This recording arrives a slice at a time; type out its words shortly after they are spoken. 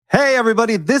Hey,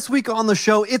 everybody. This week on the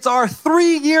show, it's our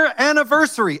 3-year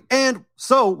anniversary. And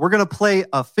so we're going to play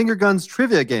a Finger Guns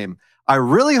trivia game. I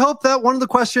really hope that one of the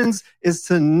questions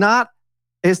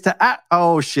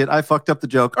oh, shit, I fucked up the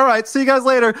joke. All right, see you guys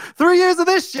later. 3 years of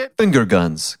this shit. Finger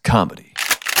Guns Comedy.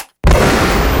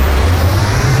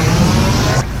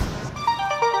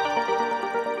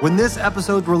 When this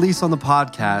episode released on the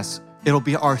podcast, it'll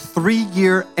be our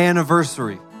 3-year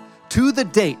anniversary. To the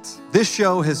date, this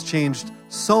show has changed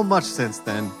so much since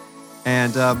then.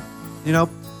 And, it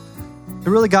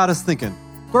really got us thinking,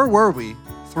 where were we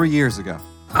 3 years ago?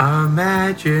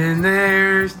 Imagine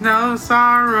there's no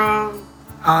sorrow.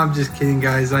 I'm just kidding,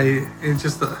 guys. It's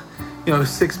just a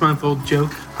 6-month-old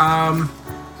joke.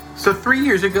 So 3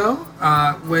 years ago,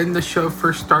 when the show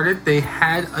first started, they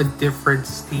had a different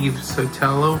Steve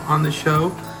Sotelo on the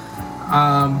show.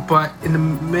 But in the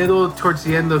middle, towards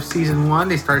the end of season 1,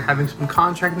 they started having some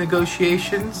contract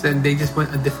negotiations, and they just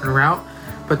went a different route.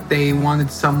 But they wanted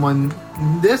someone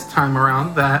this time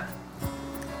around that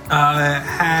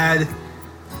had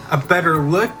a better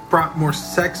look, brought more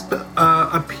sex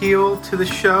appeal to the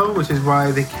show, which is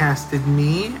why they casted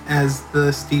me as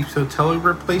the Steve Sotelo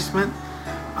replacement.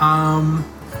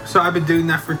 So I've been doing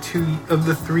that for 2 of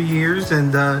the 3 years,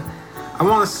 and I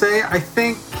want to say I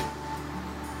think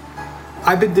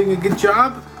I've been doing a good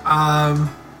job.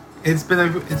 It's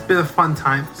been a fun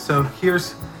time. So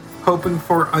here's hoping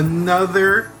for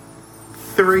another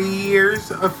 3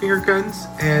 years of Finger Guns,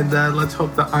 and let's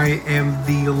hope that I am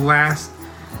the last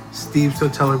Steve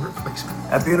Sotelo replacement.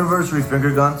 Happy anniversary, Finger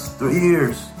Guns. 3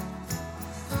 years.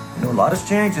 A lot has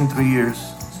changed in 3 years.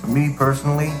 For me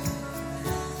personally,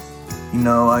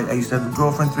 I used to have a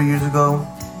girlfriend 3 years ago.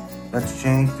 That's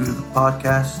changed due to the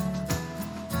podcast.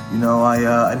 I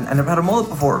never had a mullet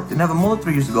before. Didn't have a mullet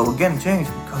 3 years ago. Again,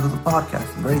 changed because of the podcast.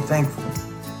 I'm very thankful.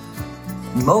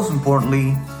 And most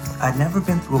importantly, I'd never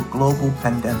been through a global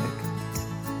pandemic.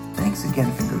 Thanks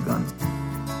again, Finger Guns.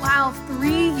 Wow,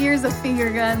 3 years of Finger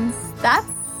Guns. That's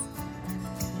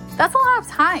a lot of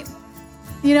time.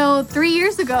 3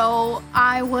 years ago,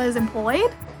 I was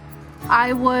employed.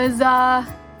 I was,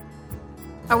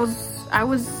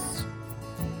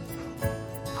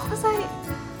 what was I?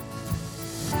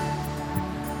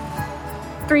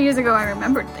 3 years ago, I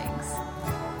remembered things.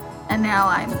 And now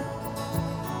I'm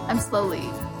slowly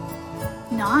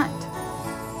not.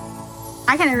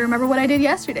 I can't even remember what I did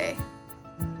yesterday.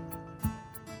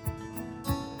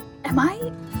 Am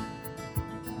I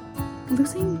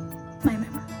losing my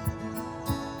memory?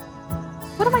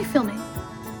 What am I filming?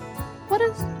 What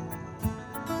is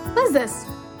this?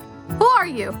 Who are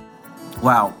you?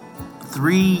 Wow.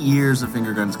 3 years of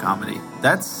Finger Guns comedy.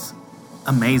 That's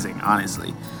amazing,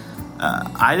 honestly.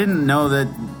 I didn't know that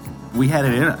we had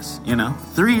it in us,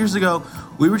 3 years ago,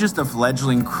 we were just a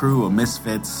fledgling crew of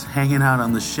misfits hanging out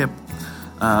on the ship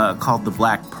called the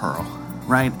Black Pearl,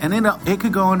 right? And it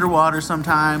could go underwater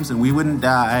sometimes, and we wouldn't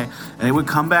die, and it would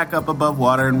come back up above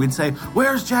water, and we'd say,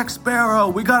 "Where's Jack Sparrow?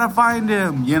 We gotta find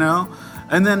him,"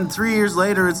 And then 3 years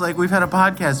later, it's like we've had a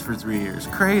podcast for 3 years.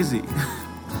 Crazy.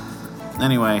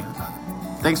 Anyway,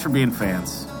 thanks for being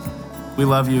fans. We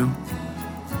love you.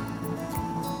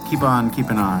 Keep on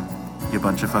keeping on, you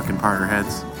bunch of fucking parter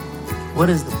heads. What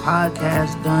has the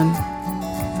podcast done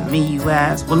for me, you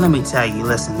ask? Well, let me tell you,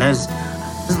 listen, there's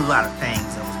a lot of things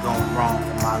that was going wrong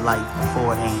in my life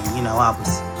beforehand.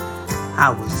 I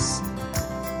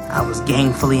was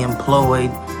gainfully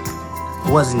employed,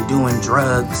 wasn't doing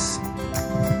drugs.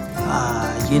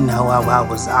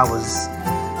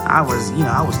 I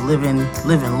was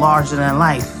living larger than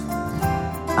life.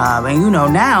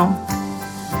 Now,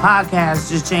 podcasts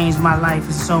just changed my life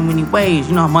in so many ways.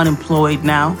 I'm unemployed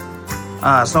now.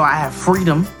 So I have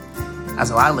freedom. That's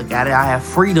how I look at it. I have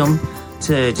freedom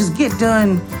to just get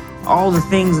done all the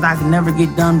things that I could never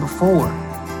get done before.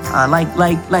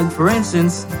 Like for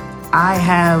instance, I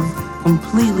have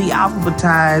completely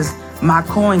alphabetized my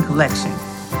coin collection.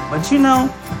 But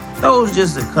those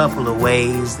just a couple of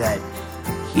ways that,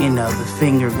 the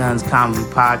Finger Guns Comedy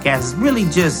Podcast is really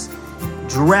just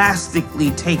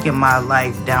drastically taking my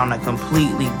life down a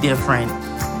completely different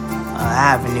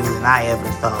avenue than I ever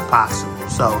thought possible.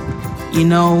 So,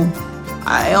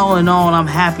 all in all, I'm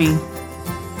happy,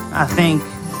 I think.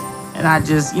 And I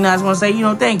just want to say,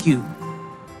 thank you.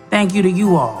 Thank you to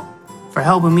you all for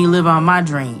helping me live out my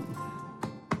dream.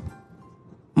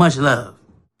 Much love.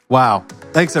 Wow.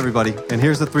 Thanks, everybody. And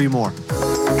here's the 3 more.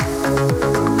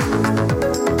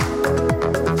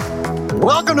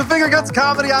 Welcome to Finger Guns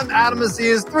Comedy. I'm Adam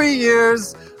Macias. 3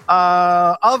 years.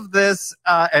 of this.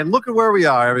 And look at where we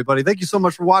are, everybody. Thank you so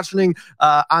much for watching.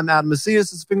 I'm Adam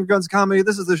Macias. This is Finger Guns Comedy.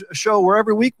 This is a show where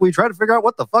every week we try to figure out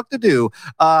what the fuck to do.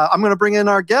 I'm going to bring in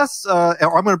our guests,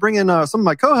 or I'm going to bring in some of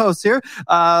my co-hosts here.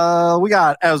 We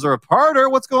got Ezra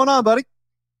Parter. What's going on, buddy?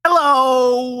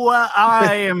 Hello,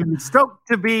 I am stoked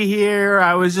to be here.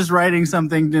 I was just writing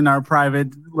something in our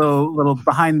private little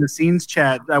behind the scenes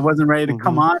chat. I wasn't ready to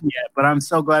come on yet, but I'm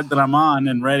so glad that I'm on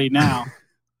and ready now.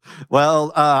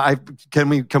 Well, can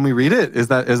we read it? Is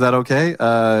that okay?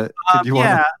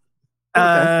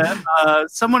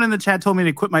 Someone in the chat told me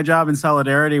to quit my job in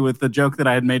solidarity with the joke that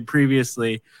I had made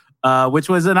previously. Which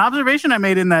was an observation I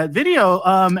made in that video.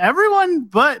 Everyone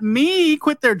but me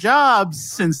quit their jobs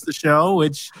since the show,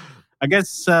 which I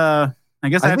guess I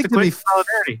have to quit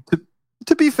solidarity.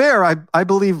 To be fair, I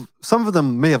believe some of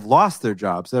them may have lost their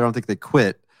jobs. I don't think they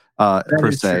quit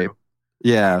per se. True.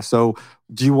 Yeah. So,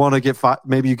 do you want to get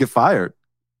maybe you get fired?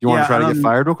 You want to try to get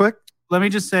fired real quick? Let me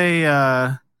just say,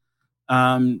 to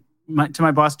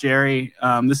my boss Jerry,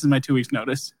 this is my 2 weeks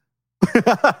notice.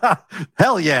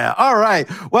 Hell yeah. All right.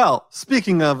 Well,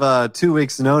 speaking of 2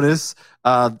 weeks notice,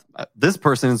 this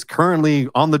person is currently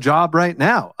on the job right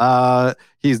now.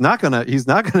 He's pulled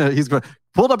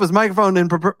up his microphone in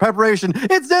preparation.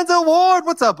 It's Denzel Ward.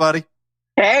 What's up, buddy?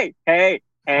 Hey. I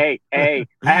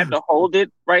have to hold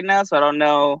it right now, so I don't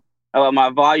know about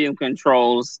my volume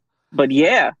controls. But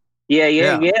yeah.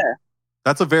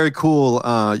 That's a very cool.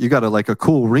 You got a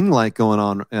cool ring light going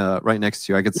on right next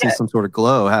to you. I could see some sort of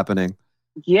glow happening.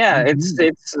 Yeah,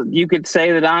 it's you could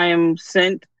say that I am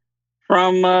sent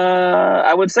from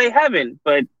I would say heaven,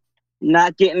 but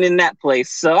not getting in that place.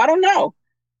 So I don't know.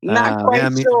 Not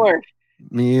quite sure.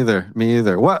 Me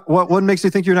either. What makes you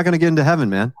think you're not going to get into heaven,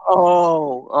 man?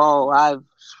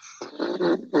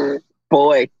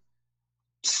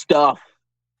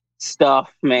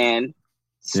 Stuff, man.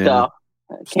 Stuff.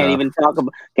 Can't even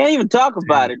talk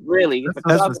about it, really. If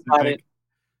I talk about it.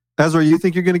 Ezra, you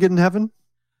think you're going to get in heaven?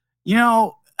 You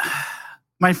know,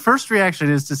 my first reaction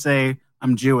is to say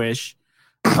I'm Jewish,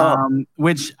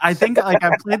 which I think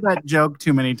I've played that joke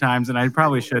too many times, and I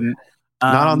probably shouldn't.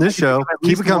 Not on this show.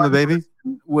 Keep it coming, baby.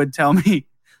 Who would tell me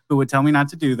not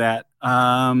to do that?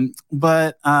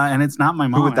 But and it's not my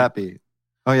mom. Who would that be?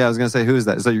 Oh yeah, I was going to say, who is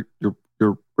that? Is that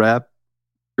your rab?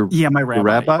 My rabbi. Your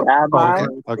rabbi? Rabbi.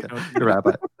 Oh, okay. Your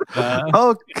rabbi.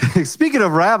 Okay. Speaking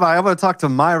of rabbi, I'm going to talk to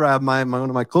my rabbi, one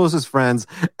of my closest friends,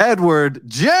 Edward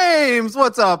James.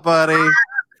 What's up, buddy?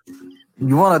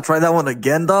 You want to try that one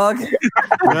again, dog?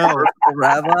 No.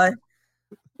 Rabbi?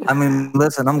 I mean,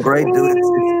 listen, I'm great, dude.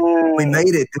 We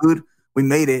made it, dude. We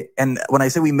made it. And when I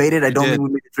say we made it, I don't mean we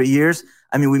made it 3 years.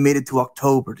 I mean, we made it to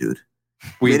October, dude.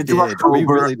 We made it to October. We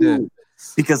really did.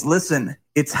 Because listen,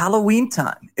 it's Halloween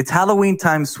time. It's Halloween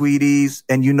time, sweeties.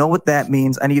 And you know what that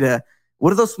means. I need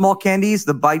what are those small candies?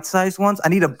 The bite-sized ones? I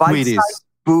need a bite-sized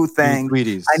boo thing.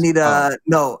 Sweeties. I need a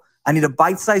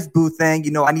bite-sized boo thing.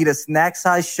 You know, I need a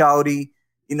snack-sized shouty.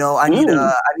 You know, I need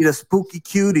a spooky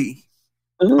cutie.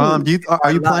 Are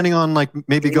you planning on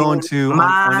maybe going to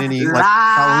on any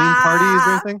Halloween parties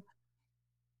or anything?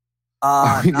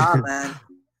 Nah, man.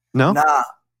 No?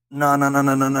 No.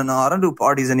 I don't do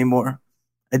parties anymore.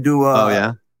 I do.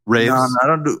 Raves? No, I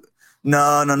don't do.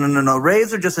 No.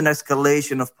 Raves are just an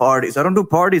escalation of parties. I don't do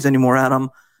parties anymore, Adam.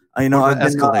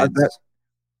 Escalades.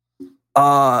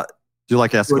 Do you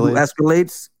like Escalades?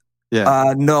 Escalades?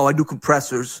 Yeah. No, I do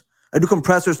compressors. I do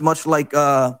compressors much like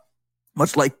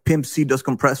Pimp C does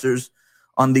compressors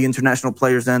on the International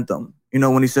Players Anthem. You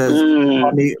know, when he says,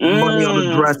 money on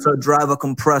the dresser, drive a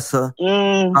compressor.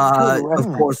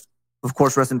 Of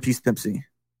course, rest in peace, Pimp C.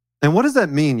 And what does that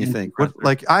mean, you think?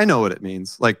 I know what it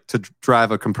means, to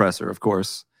drive a compressor, of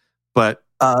course. But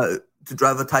to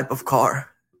drive a type of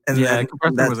car. And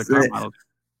compressor was a car model.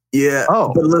 Yeah.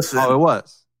 Oh, but listen. Oh, it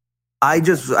was. I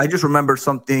just remember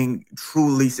something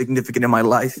truly significant in my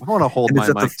life. I want to hold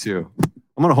my mic too.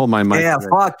 I'm going to hold my mic. Yeah, today.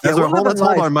 fuck. Yeah, let's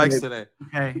hold our mics today.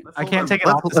 Okay. I can't take it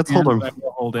off. Let's hold them.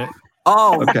 We'll hold it.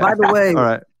 Oh, okay. By the way, all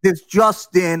right. This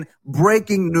Justin,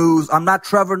 breaking news. I'm not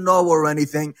Trevor Noah or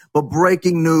anything, but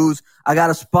breaking news. I got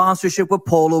a sponsorship with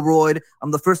Polaroid. I'm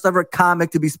the first ever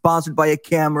comic to be sponsored by a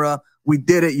camera. We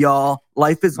did it, y'all.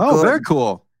 Life is good. Oh, very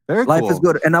cool. Life is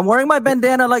good. And I'm wearing my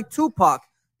bandana like Tupac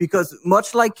because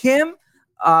much like him,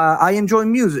 I enjoy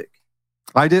music.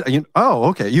 I did.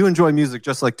 Okay. You enjoy music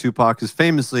just like Tupac is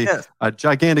famously a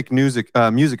gigantic music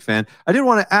fan. I did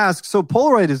want to ask, so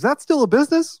Polaroid, is that still a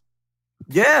business?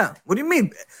 Yeah. What do you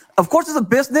mean? Of course it's a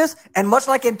business. And much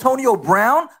like Antonio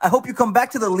Brown, I hope you come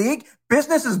back to the league.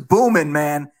 Business is booming,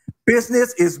 man.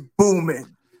 Business is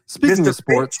booming. Speaking of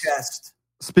sports,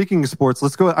 speaking of sports,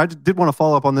 let's go. I did want to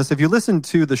follow up on this. If you listened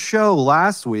to the show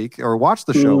last week or watched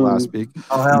the show last week,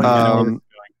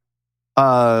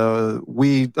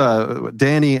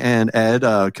 Danny and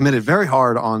Ed committed very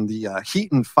hard on the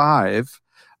Heat 5.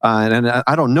 And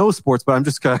I don't know sports, but I'm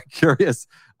just kind of curious.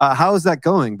 How is that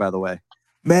going, by the way?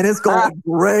 Man, it's going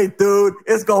great, dude.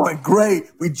 It's going great.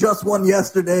 We just won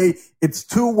yesterday. It's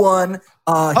 2-1.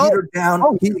 Heater down.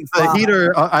 The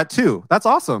Heater at 2. That's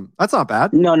awesome. That's not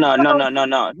bad. No. They're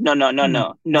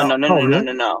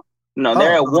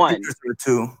at 1.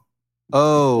 2.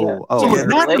 So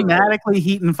mathematically,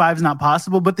 Heat 5 is not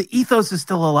possible, but the ethos is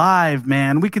still alive,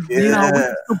 man. We could, we could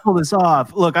still pull this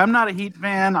off. Look, I'm not a Heat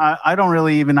fan. I don't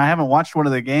really even. I haven't watched one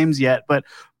of the games yet, but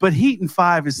Heat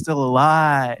 5 is still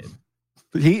alive.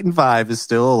 Heat 5 is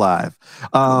still alive.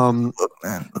 Look,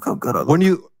 man, look how good I look.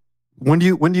 When do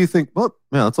you think? Well,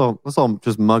 yeah, let's all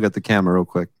just mug at the camera real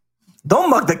quick. Don't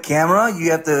mug the camera.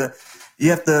 You have to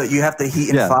Heat 5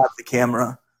 the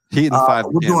camera. Heat 5.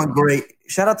 We're doing great.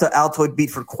 Shout out to Altoid Beat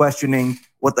for questioning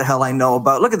what the hell I know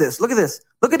about. Look at this. Look at this.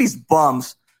 Look at these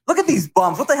bums. Look at these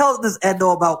bums. What the hell does Ed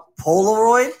know about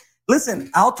Polaroid? Listen,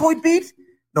 Altoid Beat.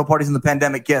 No parties in the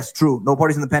pandemic. Yes, true. No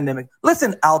parties in the pandemic.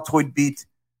 Listen, Altoid Beat.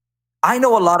 I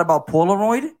know a lot about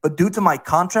Polaroid, but due to my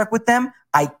contract with them,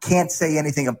 I can't say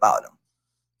anything about them.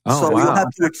 So you'll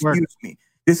have to excuse me.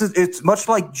 It's much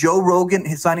like Joe Rogan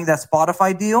signing that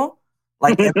Spotify deal.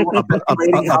 Like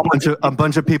a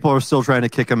bunch of people are still trying to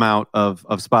kick him out of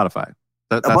Spotify.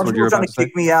 That's what you're about to say? A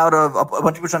bunch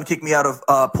of people trying to kick me out of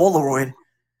Polaroid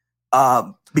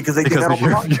because they think I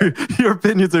don't your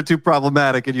opinions are too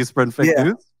problematic and you spread fake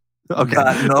news. Okay.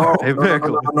 No. They're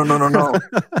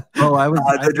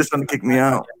just trying to kick me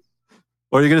out.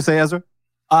 What are you going to say, Ezra?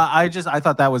 I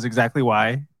thought that was exactly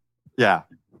why. Yeah.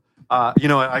 You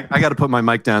know, I got to put my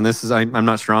mic down. I'm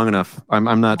not strong enough.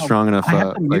 I'm not strong enough. I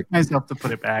have to make myself to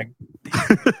put it back.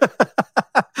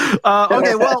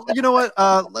 Okay. Well, you know what?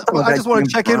 I just want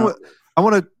to check in. I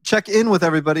want to check in with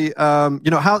everybody. You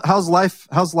know, how's life?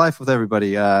 How's life with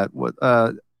everybody? Ezra,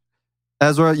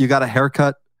 you got a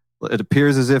haircut. It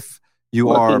appears as if you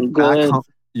are back home.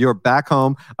 You're back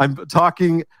home. I'm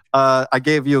talking. I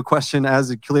gave you a question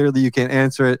as clearly you can't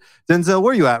answer it. Denzel,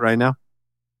 where are you at right now?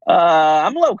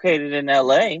 I'm located in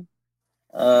LA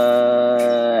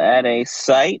at a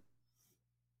site.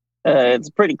 It's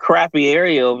a pretty crappy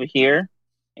area over here.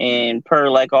 And per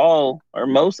like all or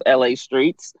most LA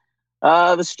streets,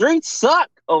 the streets suck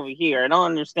over here. I don't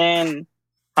understand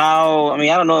how. I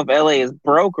mean, I don't know if LA is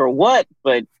broke or what,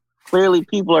 but clearly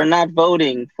people are not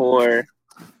voting for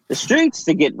the streets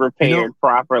to get repaired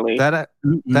properly. That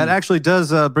actually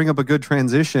does bring up a good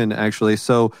transition, actually.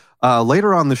 So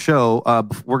later on the show,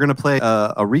 we're going to play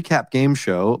a recap game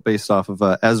show based off of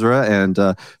Ezra and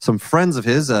some friends of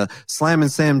his. Slam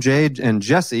and Sam J and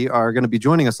Jesse are going to be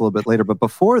joining us a little bit later. But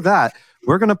before that,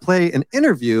 we're going to play an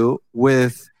interview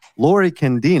with Lori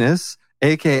Candinas,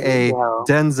 a.k.a.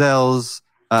 Denzel's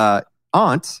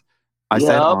aunt. I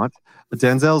said aunt.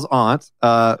 Denzel's aunt,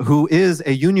 who is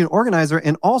a union organizer.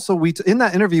 And also, in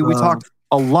that interview, we talked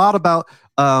a lot about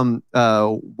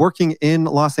working in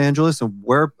Los Angeles and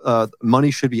where money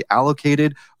should be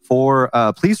allocated for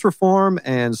police reform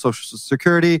and social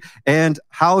security and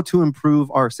how to improve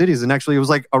our cities. And actually, it was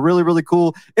like a really, really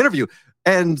cool interview.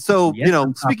 And so, yes, you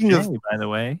know, speaking of... by the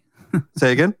way.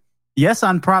 Say again? Yes,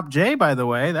 on Prop J, by the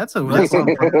way. That's on Prop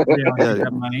J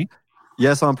money.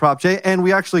 Yes, on Prop J. And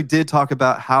we actually did talk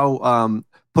about how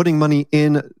putting money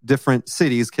in different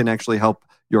cities can actually help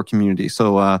your community.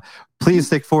 So please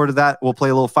take forward to that. We'll play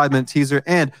a little 5-minute teaser.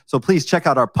 And so please check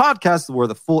out our podcast where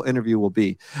the full interview will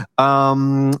be.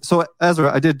 So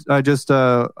Ezra, I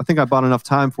think I bought enough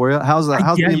time for you. How's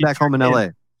being back home in LA?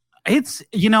 It's,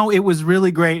 it was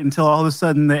really great until all of a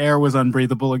sudden the air was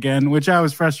unbreathable again, which I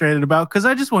was frustrated about because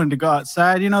I just wanted to go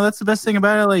outside. That's the best thing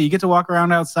about LA. You get to walk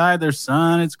around outside. There's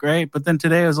sun. It's great. But then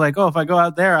today I was like, if I go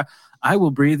out there, I will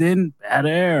breathe in bad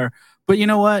air. But you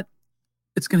know what?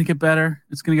 It's going to get better.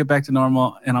 It's going to get back to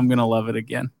normal, and I'm going to love it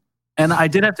again. And I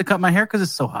did have to cut my hair because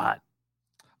it's so hot.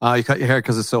 You cut your hair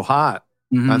because it's so hot.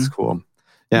 Mm-hmm. That's cool.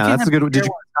 Yeah, that's a good.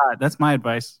 That's my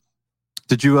advice.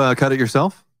 Did you cut it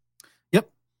yourself?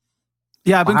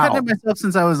 Yeah, I've been cutting it myself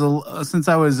since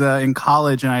I was in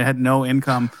college and I had no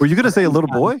income. Were you going to say a little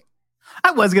boy? I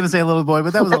was going to say a little boy,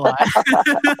 but that was a lie.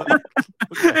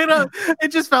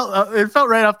 It just felt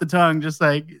right off the tongue. Just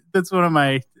like that's one of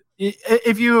my.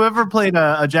 If you ever played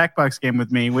a Jackbox game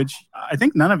with me, which I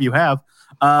think none of you have,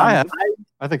 I have.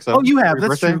 I think so. Oh, you have.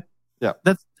 That's true. Yeah,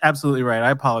 that's absolutely right. I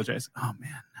apologize. Oh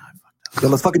man, now I fucked up. Yo,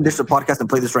 let's fucking ditch the podcast and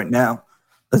play this right now.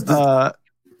 Let's do.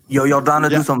 Y'all down to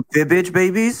do some fibbage,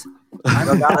 babies? One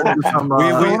of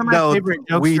my favorite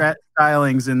joke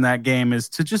stylings in that game is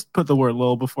to just put the word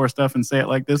 "lil" before stuff and say it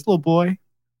like this, "little boy."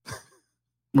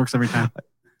 Works every time.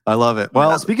 I love it.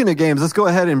 Well, speaking of games, let's go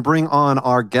ahead and bring on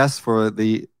our guests for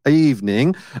the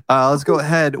evening. Let's go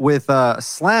ahead with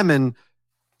Slammin'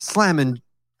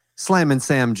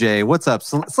 Sam J. What's up?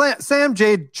 Sam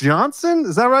J. Johnson?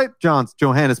 Is that right?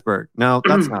 Johannesburg. No,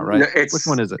 that's not right. Which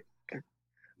one is it?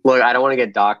 Look, I don't want to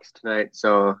get doxxed tonight,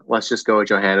 so let's just go with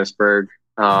Johannesburg.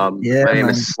 My name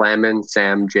is Slammin'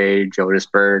 Sam J.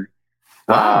 Johannesburg.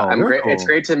 Wow, I'm great. Cool. It's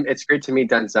great to meet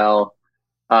Denzel.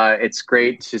 It's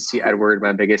great to see Edward,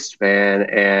 my biggest fan,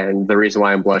 and the reason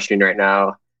why I'm blushing right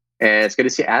now. And it's good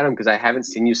to see Adam because I haven't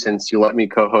seen you since you let me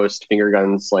co-host Finger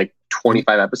Guns like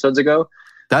 25 episodes ago.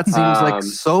 That seems like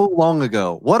so long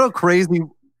ago. What a crazy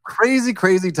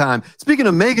time. Speaking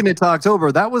of making it to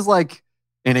October, that was like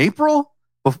in April?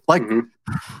 Like that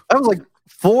was like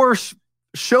 4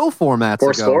 show formats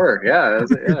ago. Score. Yeah, it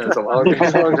was a long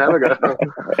time ago.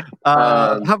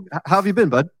 How have you been,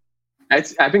 bud?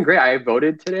 I've been great. I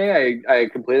voted today. I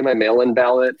completed my mail-in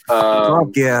ballot.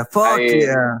 Fuck yeah.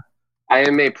 I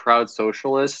am a proud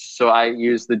socialist, so I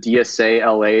use the DSA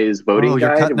LA's voting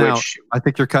guide, which I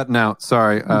think you're cutting out.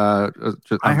 Sorry. I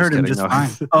heard him just fine.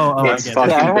 It's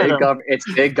fucking it's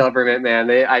big government, man.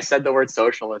 I said the word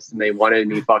socialist and they wanted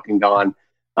me fucking gone.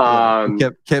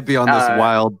 Can't be on this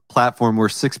wild platform where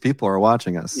 6 people are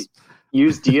watching us.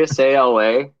 Use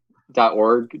dsala.org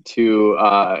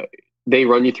to they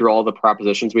run you through all the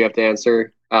propositions we have to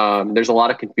answer. There's a lot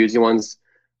of confusing ones.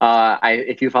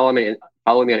 If you follow me on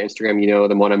Instagram, you know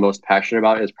the one I'm most passionate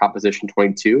about is Proposition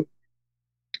 22,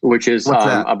 which is it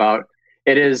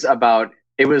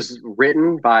was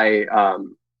written by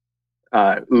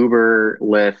Uber,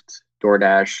 Lyft,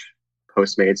 DoorDash,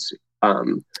 Postmates.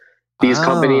 These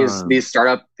companies, these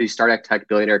startup tech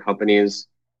billionaire companies,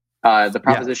 the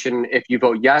proposition, if you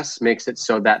vote yes, makes it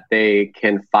so that they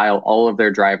can file all of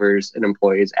their drivers and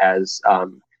employees as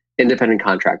independent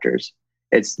contractors.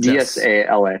 It's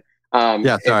DSALA. Sorry,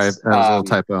 that was a little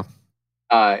typo.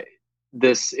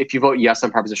 If you vote yes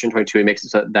on Proposition 22, it makes it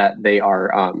so that they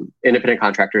are independent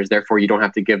contractors. Therefore, you don't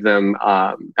have to give them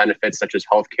benefits such as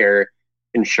healthcare,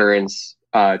 insurance,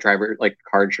 driver like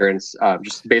car insurance,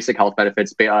 just basic health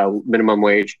benefits, minimum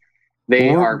wage.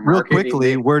 They are real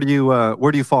quickly. Where do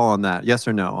you fall on that? Yes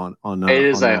or no? On it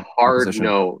is a hard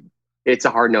no. It's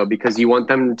a hard no because you want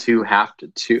them to have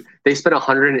to. They spent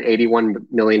 $181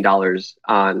 million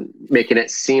on making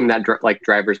it seem that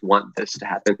drivers want this to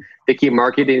happen. They keep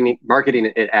marketing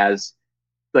it as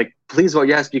like, please vote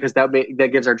yes because that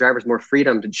gives our drivers more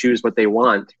freedom to choose what they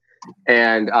want.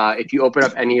 And if you open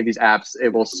up any of these apps,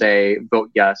 it will say vote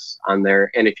yes on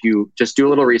there. And if you just do a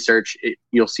little research,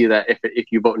 you'll see that if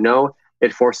you vote no,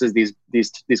 it forces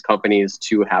these companies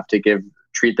to have to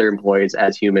treat their employees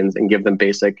as humans and give them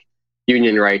basic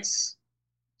union rights.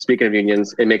 Speaking of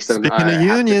unions, it makes them. Speaking of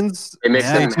unions, it makes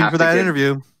them have for that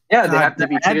interview. Yeah, they have to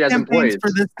be treated as employees.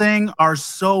 For this thing are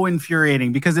so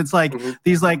infuriating because it's like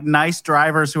these like nice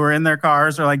drivers who are in their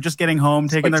cars or like just getting home,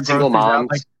 taking their groceries out.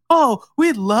 Like, oh,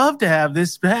 we'd love to have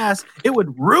this pass. It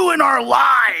would ruin our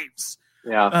lives.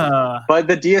 Yeah, but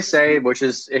the DSA, which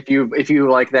is if you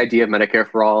like the idea of Medicare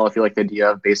for all, if you like the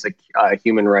idea of basic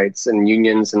human rights and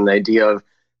unions, and the idea of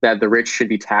that the rich should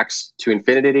be taxed to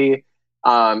infinity.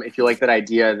 If you like that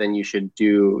idea, then you should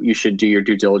do your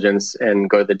due diligence and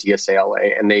go to the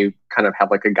DSALA, and they kind of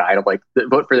have like a guide of like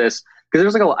vote for this because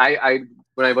there's like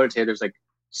when I voted today, there's like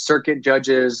circuit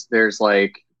judges, there's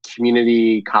like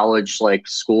community college like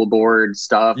school board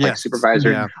stuff, like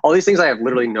supervisor, all these things. I have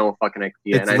literally no fucking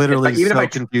idea. It's literally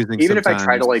confusing. Even if I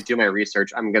try to like do my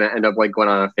research, I'm gonna end up like going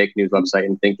on a fake news website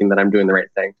and thinking that I'm doing the right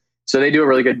thing. So they do a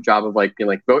really good job of like being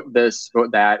like vote this,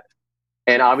 vote that.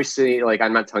 And obviously, like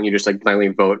I'm not telling you just like blindly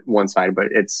vote one side, but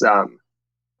it's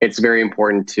very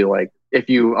important to like if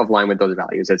you align with those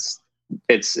values, it's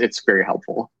very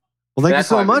helpful. Well, thank you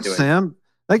so much, Sam.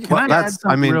 Can I add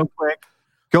something real quick?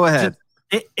 Go ahead.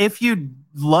 If you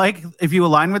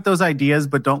align with those ideas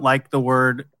but don't like the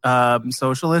word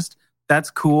socialist, that's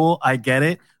cool. I get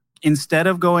it. Instead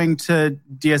of going to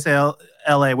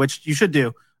DSALA, which you should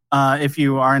do. If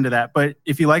you are into that. But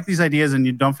if you like these ideas and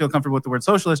you don't feel comfortable with the word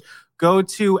socialist, go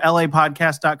to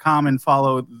lapodcast.com and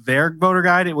follow their voter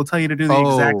guide. It will tell you to do the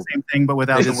exact same thing, but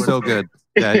without the word. It's so good.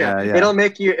 Yeah. It'll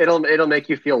make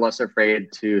you feel less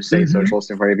afraid to say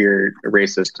socialist in front of your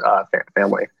racist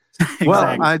family. Exactly.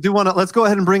 Well, I do want to. Let's go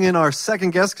ahead and bring in our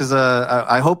second guest because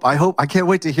I can't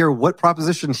wait to hear what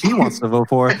proposition he wants to vote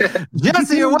for.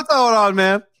 Jesse, what's going on,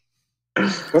 man?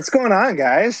 What's going on,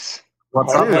 guys?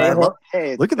 What's up, man?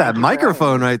 Hey, look at that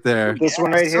microphone right there. This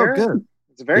one right here. So good.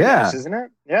 It's very nice, isn't it?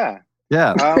 Yeah.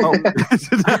 Yeah. Not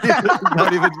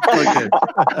even okay. Oh,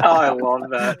 I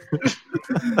love that.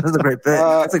 That's a great bit.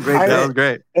 That's a great bit. That was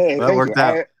great. Hey, that worked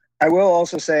out. I will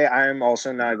also say I'm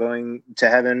also not going to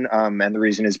heaven, and the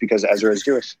reason is because Ezra is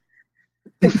Jewish.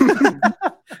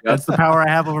 That's the power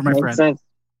I have over my friend. Sense.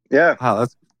 Yeah. Wow,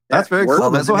 that's very cool.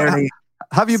 Man. So how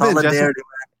have you been, Jesse?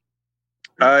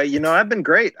 I've been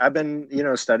great. I've been,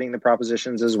 studying the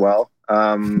propositions as well.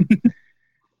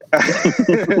 Okay.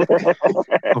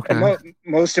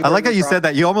 Most I like how you said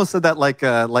that. You almost said that like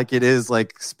it is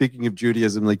like, speaking of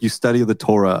Judaism, like you study the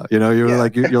Torah. You're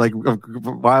like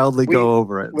wildly go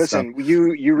over it. Listen,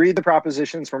 you read the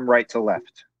propositions from right to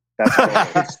left. That's what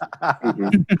it is.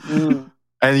 Mm-hmm.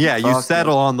 And yeah, you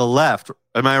settle on the left.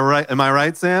 Am I right? Am I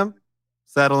right, Sam?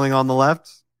 Settling on the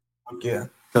left? Yeah.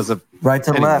 Because of right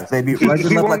to left, baby. Right to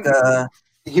left, like a.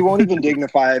 He won't even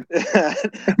dignify it.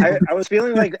 I was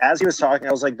feeling like, as he was talking,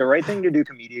 I was like, the right thing to do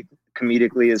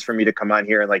comedically is for me to come on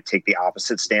here and like take the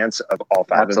opposite stance of all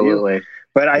five of you.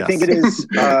 But I think it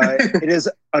is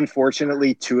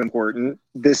unfortunately too important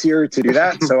this year to do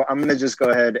that. So I'm going to just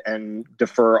go ahead and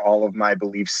defer all of my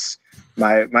beliefs,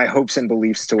 my hopes and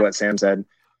beliefs to what Sam said.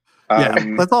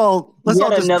 Let's all just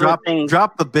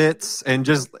drop the bits and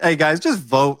just, hey guys, just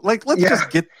vote. Like, let's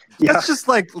just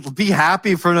like be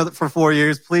happy for 4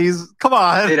 years, please. Come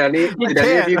on. Did any of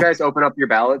you guys open up your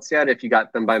ballots yet? If you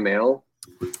got them by mail,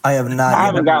 I have not. I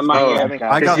haven't got mine yet.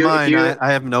 I got mine.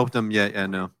 I haven't opened them yet. Yeah,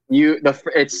 no.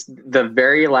 It's the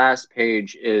very last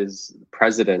page is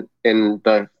president, and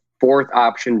the fourth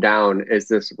option down is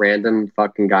this random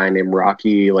fucking guy named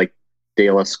Rocky De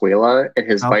La Escuela, and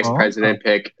his vice president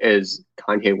pick is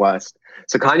Kanye West.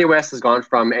 So Kanye West has gone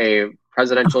from a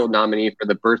presidential nominee for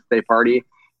the birthday party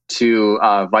to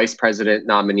vice president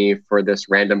nominee for this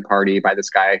random party by this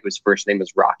guy whose first name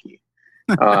is Rocky.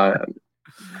 So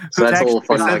that's a little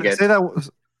fun nugget. Say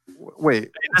that.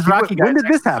 Wait, when did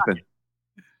this happen?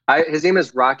 His name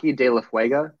is Rocky De La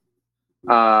Fuente.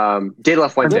 De La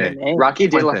Fuente. Rocky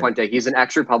De La Fuente. He's an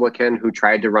ex-Republican who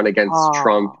tried to run against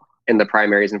Trump in the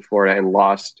primaries in Florida and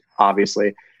lost,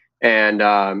 obviously. And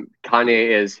Kanye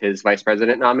is his vice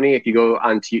president nominee. If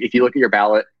you look at your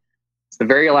ballot, it's the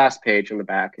very last page on the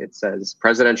back. It says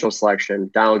presidential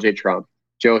selection: Donald J. Trump,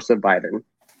 Joseph Biden,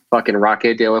 fucking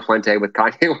Rocky De La Fuente with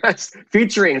Kanye West,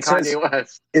 featuring Kanye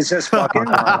West. It says fucking.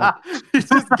 He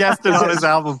just guessed it on his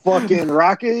album. Fucking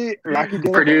Rocky De La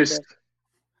produced.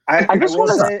 I just want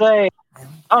to say.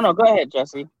 Oh no, go ahead,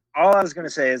 Jesse. All I was going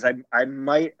to say is I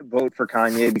might vote for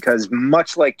Kanye because,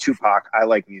 much like Tupac, I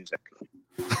like music.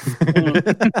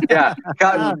 Yeah,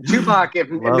 Tupac, if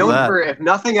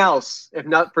nothing else,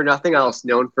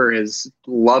 known for his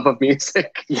love of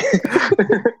music.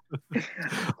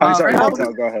 I'm sorry, go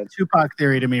ahead. Tupac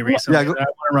theory to me recently. I want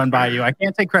to run by you. I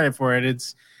can't take credit for it.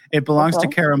 It belongs to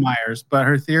Kara Myers, but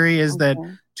her theory is that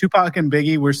Tupac and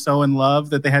Biggie were so in love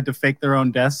that they had to fake their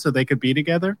own deaths so they could be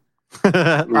together.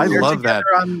 I love that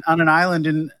on an island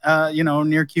in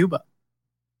near Cuba.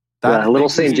 Little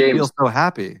St. James feels so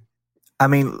happy. I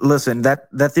mean, listen, that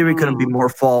theory couldn't be more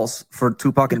false for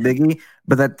Tupac and Biggie,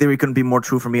 but that theory couldn't be more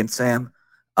true for me and Sam.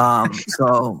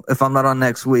 So if I'm not on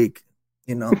next week,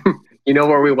 you know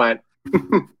where we went.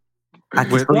 In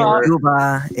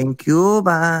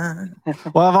Cuba.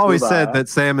 Well, I've always said that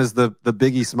Sam is the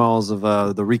Biggie Smalls of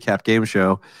the recap game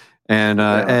show. And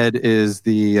Ed is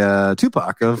the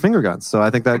Tupac of finger guns, so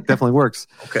I think that definitely works.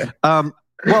 Okay.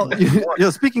 Well,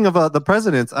 speaking of the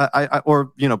presidents,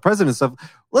 president stuff,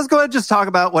 let's go ahead and just talk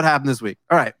about what happened this week.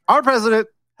 All right, our president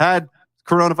has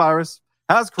coronavirus.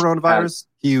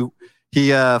 He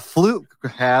flew.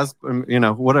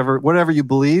 Whatever you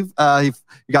believe. He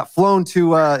got flown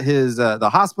to the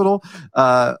hospital,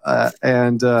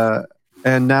 and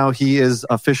now he is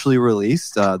officially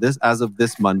released. As of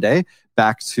this Monday.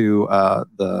 Back to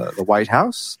the White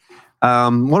House.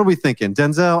 What are we thinking,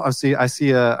 Denzel? I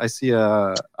see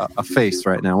a face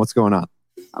right now. What's going on?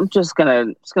 I'm just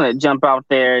gonna jump out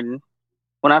there. And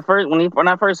when I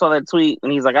first saw that tweet,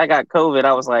 and he's like, "I got COVID,"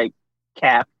 I was like,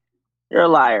 "Cap, you're a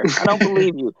liar. I don't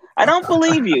believe you. I don't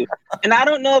believe you." And I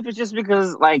don't know if it's just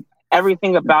because like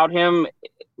everything about him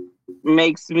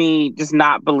makes me just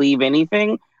not believe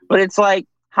anything, but it's like,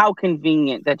 how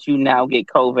convenient that you now get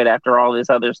COVID after all this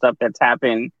other stuff that's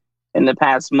happened in the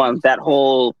past month. That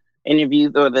whole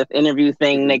interview or the interview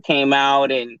thing that came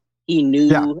out, and he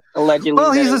knew allegedly.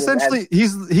 Well, he's essentially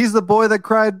he's the boy that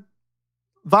cried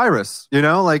virus.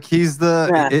 Like he's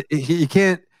he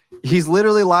can't. He's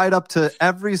literally lied up to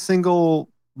every single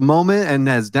moment and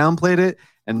has downplayed it.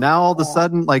 And now all of a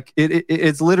sudden, like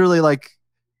it's literally like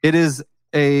it is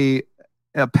a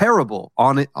parable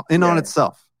on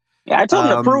itself. Yeah, I told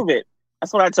him to prove it.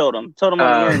 That's what I told him. Told him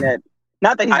on the internet.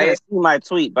 Not that he's going to see my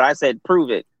tweet, but I said, prove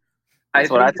it. That's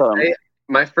what I told him.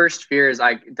 My first fear is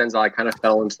Denzel, I kind of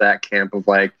fell into that camp of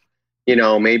like, you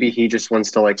know, maybe he just wants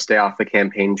to like stay off the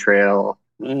campaign trail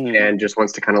and just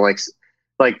wants to kind of like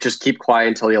just keep quiet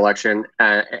until the election.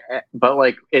 But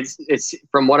like it's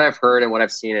from what I've heard and what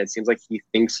I've seen, it seems like he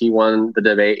thinks he won the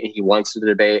debate and he wants to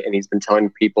debate, and he's been telling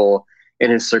people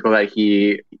in his circle that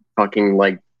he fucking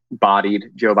like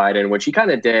bodied Joe Biden, which he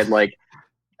kind of did. Like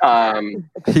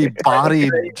he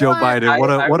bodied Joe Biden.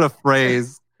 What a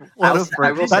phrase. What a phrase.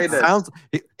 I will say this. Sounds,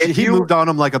 he moved on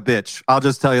him like a bitch. I'll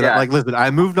just tell you that. Like, listen,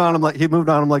 he moved on him like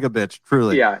a bitch.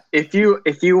 Truly. Yeah. If you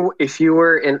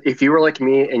were like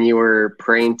me and you were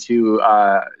praying to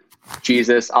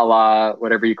Jesus, Allah,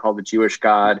 whatever you call the Jewish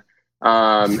God,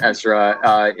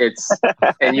 Ezra,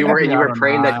 and you were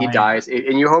praying that he dies,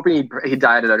 and you're hoping he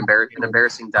died an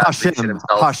embarrassing death.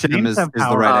 Hashem is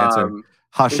the right answer.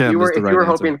 Hashem is the right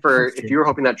answer. If you were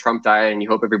hoping that Trump died, and you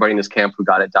hope everybody in this camp who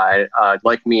got it died,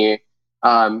 like me,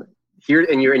 here,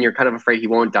 and you're kind of afraid he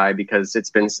won't die because it's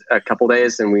been a couple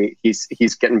days and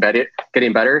he's getting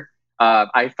better.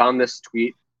 I found this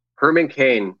tweet. Herman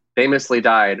Cain famously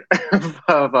died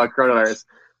of coronavirus.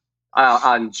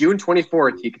 On June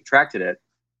 24th, he contracted it,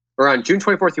 or on June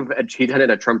 24th, he attended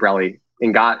a Trump rally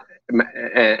and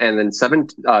then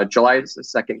July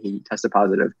 2nd, he tested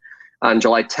positive. On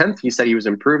July 10th, he said he was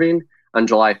improving. On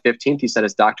July 15th, he said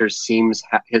his doctor seems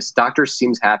happy.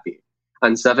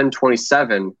 On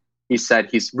 7/27, he said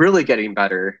he's really getting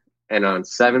better. And on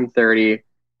 7/30,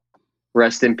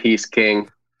 rest in peace, King.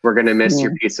 We're gonna miss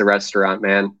your pizza restaurant,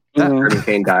 man. Herman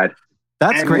Cain died.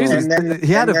 That's crazy.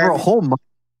 He had it for a whole month.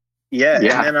 Yeah.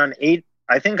 And then on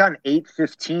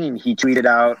 8/15, he tweeted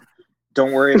out,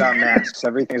 "Don't worry about masks.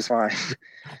 Everything's fine."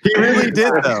 He really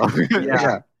did, though.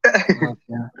 Yeah.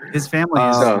 His family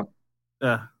is.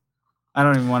 I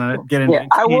don't even want to get into. Yeah,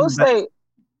 I will say.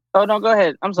 Oh no, go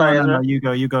ahead. I'm sorry. No, you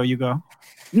go.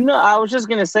 No, I was just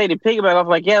gonna say to piggyback off,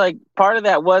 like, like part of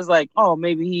that was like, oh,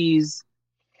 maybe he's,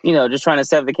 just trying to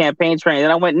set up the campaign train.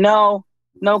 And I went, no,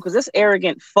 because this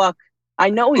arrogant fuck,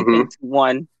 I know he thinks he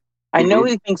won. I know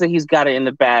he thinks that he's got it in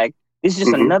the bag. This is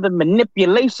just another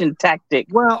manipulation tactic.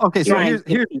 Well, okay, so here's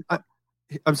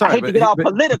I'm sorry. I hate to get all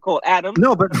political, Adam.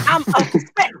 No, but I'm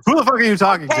upset. Who the fuck are you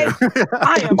talking to?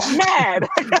 I am mad.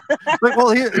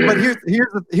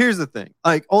 Here's the thing.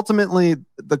 Like, ultimately,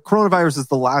 the coronavirus is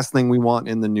the last thing we want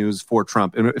in the news for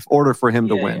Trump in order for him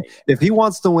to win. If he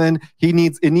wants to win, it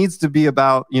needs to be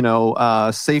about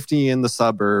safety in the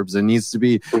suburbs. It needs to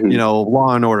be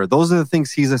law and order. Those are the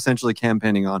things he's essentially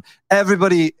campaigning on.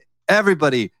 Everybody.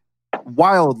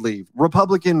 Wildly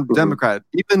Republican, Democrat,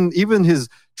 even his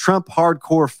Trump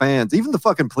hardcore fans, even the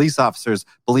fucking police officers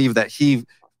believe that he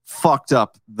fucked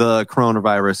up the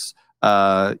coronavirus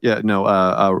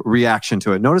reaction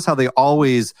to it. Notice how they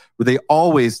always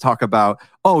talk about,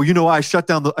 I shut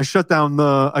down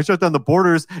the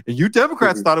borders, and you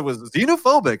Democrats thought it was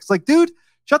xenophobic. It's like, dude,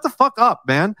 shut the fuck up,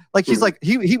 man. Like, he's like,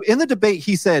 he in the debate,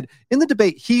 he said, what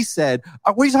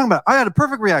are you talking about? I had a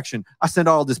perfect reaction. I sent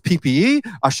all this PPE.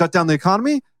 I shut down the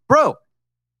economy. Bro,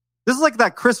 this is like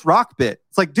that Chris Rock bit.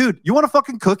 It's like, dude, you want a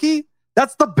fucking cookie?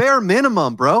 That's the bare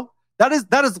minimum, bro. That is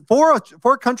for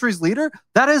a country's leader.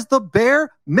 That is the bare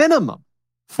minimum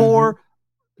for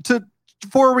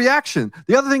a reaction.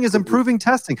 The other thing is improving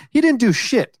testing. He didn't do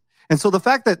shit. And so the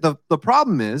fact that the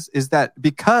problem is that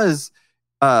because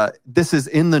this is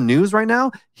in the news right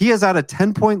now, he has had a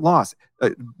 10-point loss.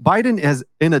 Biden is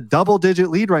in a double-digit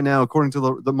lead right now, according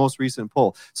to the most recent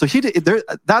poll. So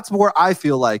that's where I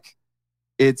feel like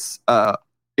it's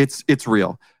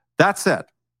real. That said,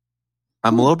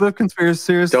 I'm a little bit of conspiracy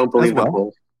theorist. Don't believe the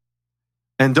polls,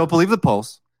 and don't believe the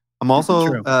polls. I'm also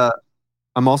a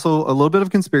little bit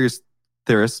of conspiracy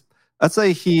theorist. Let's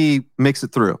say he makes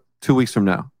it through 2 weeks from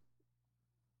now,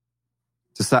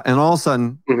 and all of a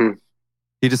sudden.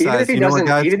 He decides,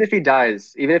 even if he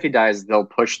dies, they'll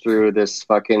push through this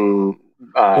fucking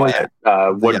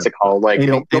what's it called? Like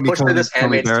they'll push through this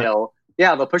Handmaid's Tale.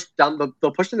 Yeah, they'll push through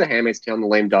the Handmaid's Tale and the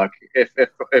lame duck. If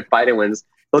Biden wins,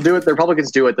 they'll do it. The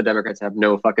Republicans do what the Democrats have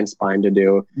no fucking spine to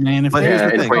do. Man, but here's the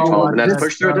thing. 2012, and that's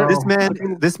push through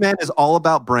this man is all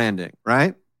about branding,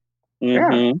 right?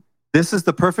 Mm-hmm. This is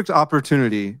the perfect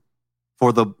opportunity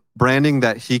for the branding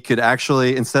that he could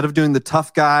actually, instead of doing the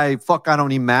tough guy, fuck, I don't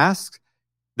need masks.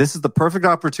 This is the perfect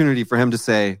opportunity for him to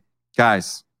say,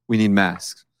 guys, we need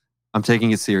masks. I'm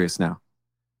taking it serious now.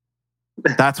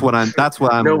 That's what I'm.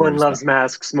 No one loves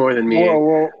masks more than me.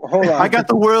 Whoa, hold on. I got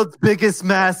the world's biggest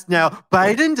mask now.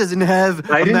 Biden doesn't have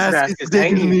Biden's a mask. mask is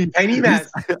tiny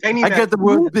mask. Tiny I mask. got the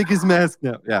world's biggest mask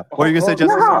now. Yeah. What are you gonna say,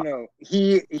 Jessica? No.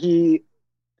 He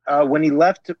when he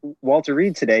left Walter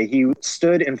Reed today, he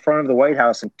stood in front of the White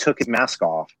House and took his mask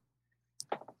off.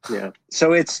 Yeah.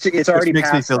 So it's already makes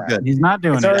me past feel that. good. He's not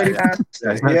doing It's it. already past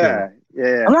that.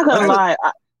 Yeah. I'm not gonna lie.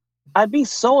 I'd be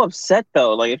so upset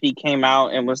though, like if he came out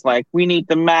and was like, "We need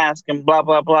the mask" and blah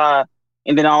blah blah,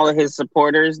 and then all of his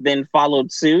supporters then followed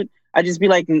suit. I'd just be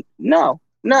like, "No,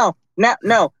 now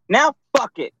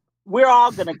fuck it. We're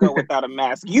all gonna go without a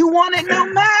mask. You wanted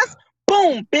no mask?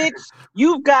 Boom, bitch.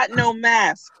 You've got no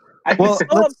mask." I'd be so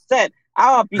upset.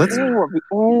 I'll be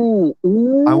ooh.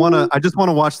 I just want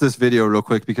to watch this video real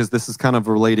quick because this is kind of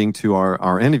relating to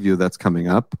our interview that's coming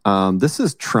up. This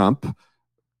is Trump,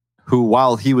 who,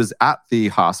 while he was at the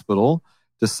hospital,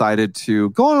 decided to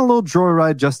go on a little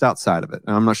joyride just outside of it.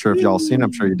 And I'm not sure if y'all seen it.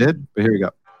 I'm sure you did, but here we go.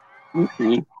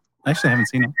 I actually haven't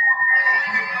seen it.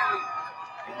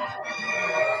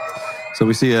 So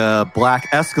we see a black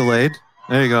Escalade.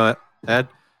 There you go, Ed.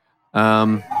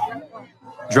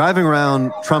 Driving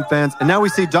around Trump fans. And now we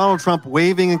see Donald Trump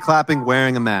waving and clapping,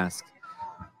 wearing a mask.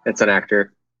 It's an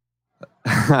actor.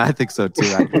 I think so too,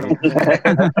 actually.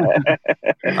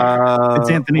 It's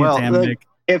Anthony Tamnick.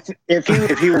 If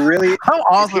he were really how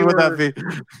awesome would that be?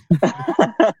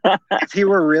 If he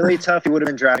were really tough, he would have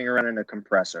been driving around in a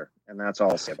compressor, and that's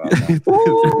all I'll say about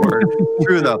that.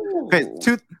 True though. Okay,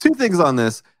 two things on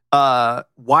this.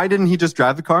 Why didn't he just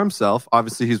drive the car himself?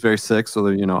 Obviously, he's very sick, so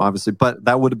obviously, but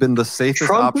that would have been the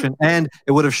safest option, and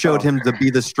it would have showed him to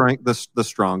be the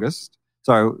strongest.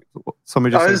 Sorry,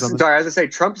 somebody just said something. Sorry, I was going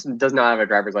to say, Trump does not have a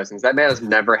driver's license. That man has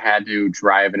never had to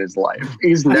drive in his life.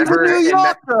 He's never. He's a New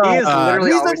Yorker. He is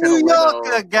literally He's always a New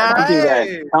Yorker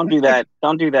guy. Don't do that.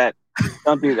 He's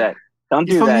from New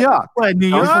York. What, New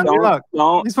York?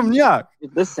 He's from New York.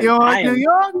 Listen, You like New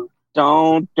York?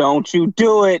 Don't you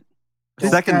do it.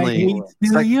 Secondly,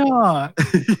 New York.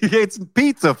 he hates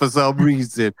pizza for some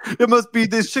reason. It must be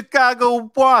this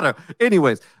Chicago water.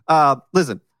 Anyways,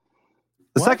 listen.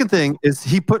 The second thing is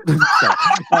he put.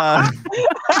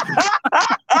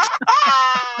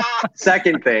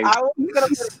 Second thing. I was gonna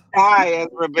die,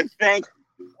 Ezra, but thanks.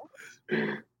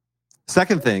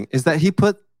 Second thing is that he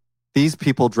put these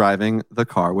people driving the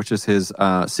car, which is his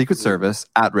Secret Service,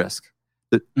 at risk.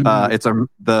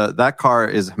 That car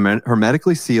is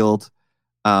hermetically sealed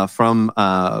from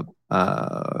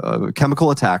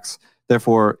chemical attacks.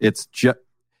 Therefore, it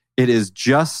is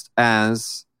just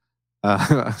as.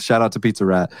 Shout out to Pizza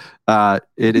Rat.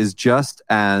 It is just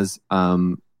as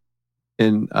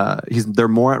they're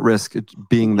more at risk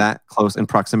being that close in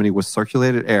proximity with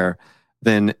circulated air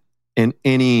than in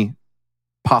any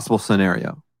possible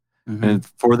scenario. Mm-hmm. And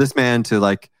for this man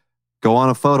to go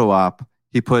on a photo op,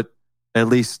 he put at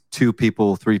least 2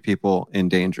 people, 3 people in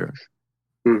danger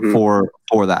for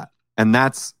that. And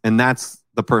that's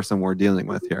the person we're dealing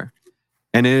with here.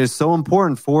 And it is so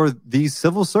important for these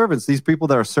civil servants, these people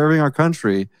that are serving our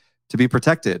country, to be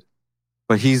protected.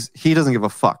 But he doesn't give a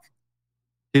fuck.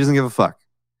 He doesn't give a fuck.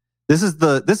 This is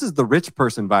the rich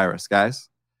person virus, guys.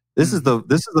 This is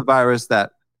the virus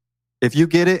that if you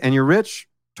get it and you're rich,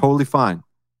 totally fine.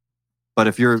 But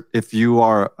if you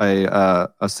are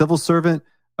a civil servant,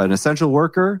 an essential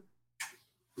worker,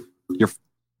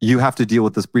 you have to deal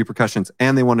with the repercussions,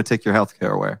 and they want to take your health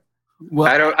care away. Well,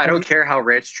 I don't care how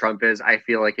rich Trump is. I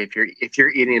feel like if you're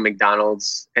eating at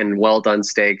McDonald's and well done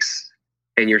steaks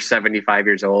and you're 75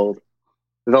 years old,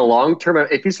 the long term,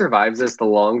 if he survives this, the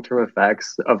long term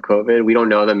effects of COVID, we don't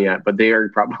know them yet, but they are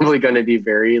probably going to be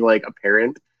very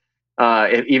apparent.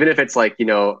 Even if it's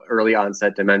early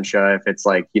onset dementia, if it's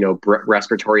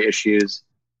respiratory issues,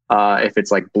 if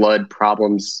it's blood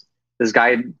problems. This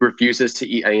guy refuses to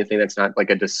eat anything that's not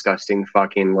a disgusting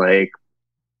fucking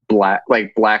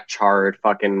black charred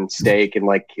fucking steak and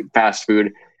fast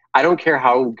food. I don't care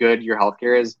how good your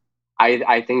healthcare is.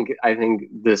 I think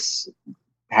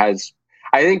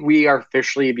we are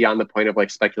officially beyond the point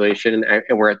of speculation,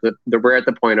 and we're at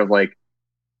the point of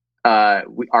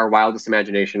our wildest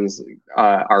imaginations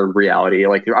are reality.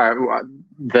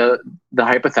 The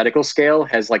hypothetical scale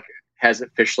has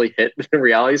officially hit the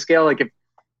reality scale. If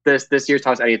this year's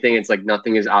taught us anything, it's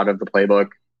nothing is out of the playbook.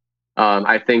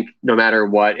 I think no matter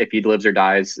what, if he lives or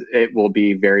dies, it will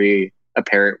be very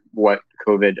apparent what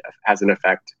COVID has an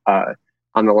effect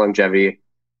on the longevity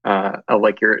of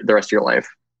the rest of your life.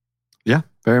 Yeah,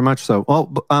 very much so.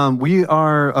 Well, we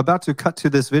are about to cut to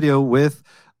this video with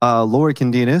Lori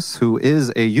Candinas, who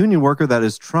is a union worker that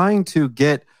is trying to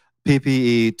get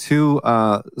PPE to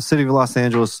City of Los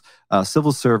Angeles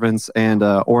civil servants and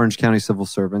Orange County civil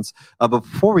servants. But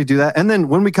before we do that, and then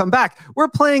when we come back, we're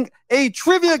playing a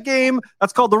trivia game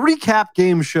that's called the Recap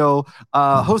Game Show,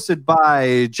 hosted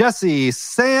by Jesse,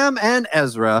 Sam, and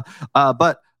Ezra.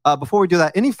 But before we do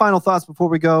that, any final thoughts before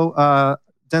we go?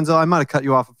 Denzel, I might have cut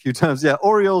you off a few times. Yeah,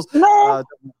 Orioles. No.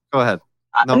 Go ahead.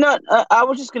 No, I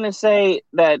was just going to say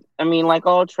that, I mean, like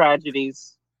all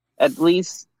tragedies, at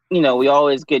least, you know, we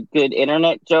always get good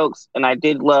internet jokes. And I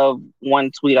did love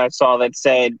one tweet I saw that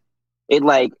said, it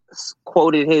like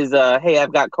quoted his, hey,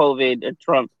 I've got COVID,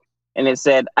 Trump. And it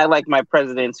said, I like my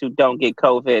presidents who don't get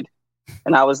COVID.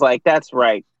 And I was like, that's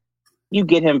right. You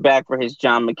get him back for his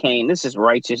John McCain. This is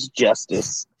righteous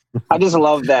justice. I just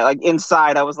love that. Like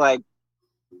inside, I was like,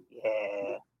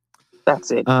 yeah,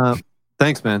 that's it.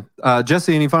 Thanks, man.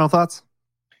 Jesse, any final thoughts?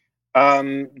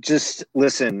 Just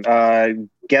listen,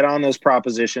 get on those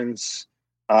propositions.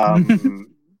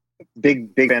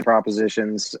 Big fan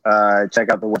propositions. Check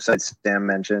out the website Sam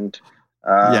mentioned.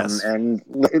 Yes. And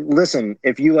listen,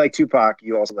 if you like Tupac,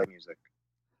 you also like music.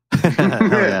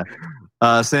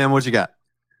 Yeah. Sam, what you got?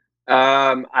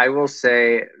 I will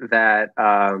say that,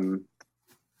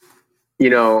 you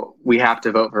know, we have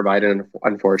to vote for Biden,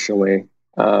 unfortunately.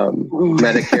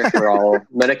 Medicare for all.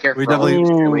 Medicare for all is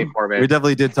extremely important. We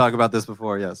definitely did talk about this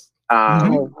before, yes.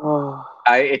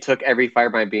 It took every fiber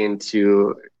of my being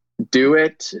to do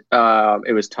it.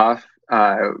 It was tough.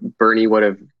 Bernie would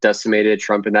have decimated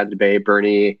Trump in that debate.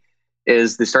 Bernie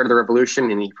is the start of the revolution,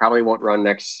 and he probably won't run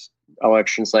next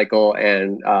election cycle.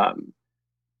 And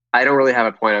I don't really have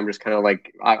a point. I'm just kind of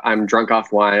like, I'm drunk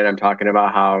off wine, and I'm talking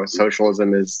about how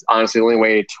socialism is honestly the only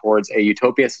way towards a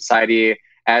utopia society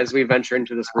as we venture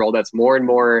into this world that's more and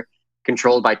more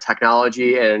controlled by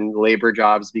technology and labor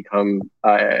jobs become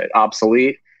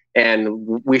obsolete.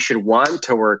 And we should want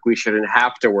to work. We shouldn't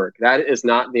have to work. That is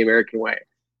not the American way.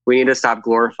 We need to stop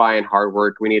glorifying hard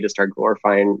work. We need to start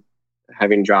glorifying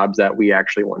having jobs that we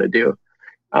actually want to do.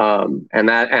 And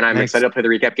I'm excited to play the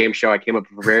Recap Game Show. I came up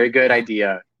with a very good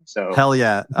idea. So hell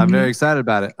yeah, I'm very excited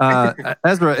about it.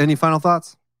 Ezra, any final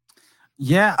thoughts?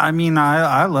 Yeah, I mean,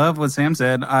 I love what Sam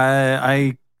said.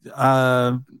 I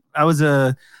was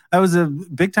a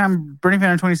big time Bernie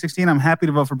fan in 2016. I'm happy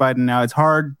to vote for Biden now. It's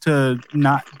hard to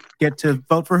not get to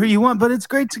vote for who you want, but it's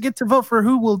great to get to vote for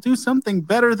who will do something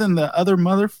better than the other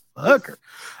motherfucker.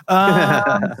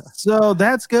 So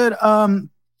that's good.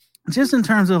 Just in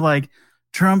terms of like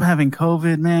Trump having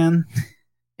COVID, man.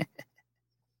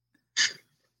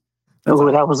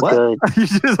 Oh, that was good.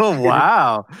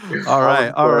 Wow.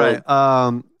 All right.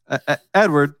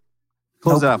 Edward,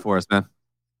 close it out for us, man.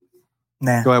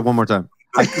 Nah. Go ahead one more time.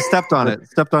 I stepped on it.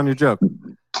 Stepped on your joke.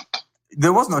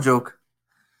 There was no joke.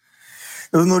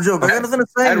 I got nothing to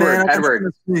say, man.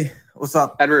 Edward. What's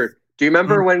up? Edward, do you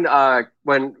remember when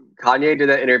Kanye did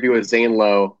that interview with Zane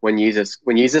Lowe, when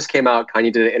Yeezus came out,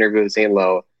 Kanye did an interview with Zane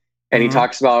Lowe, and he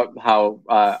talks about how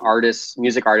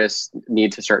music artists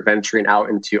need to start venturing out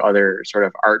into other sort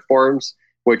of art forms,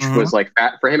 which was like,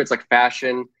 for him, it's like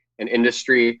fashion and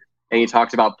industry. And he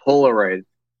talked about Polaroid.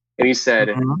 And he said,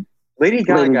 Lady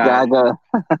Gaga.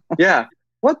 Yeah.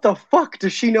 What the fuck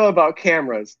does she know about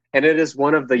cameras? And it is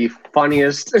one of the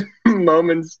funniest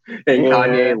moments in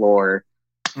Kanye lore.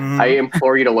 I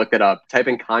implore you to look it up. Type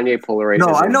in Kanye Polaroid. No,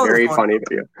 I know. Very funny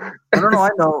video. I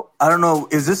don't know.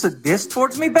 Is this a diss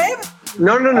towards me, babe?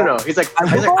 No. He's like,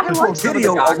 I love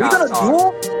video. Are we gonna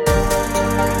duel?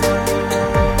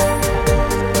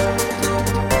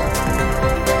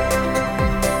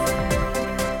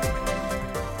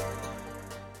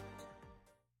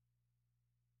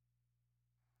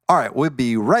 All right, we'll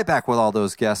be right back with all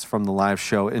those guests from the live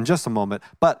show in just a moment.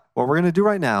 But what we're going to do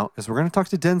right now is we're going to talk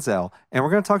to Denzel, and we're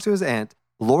going to talk to his aunt,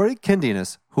 Lori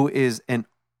Kendinas, who is an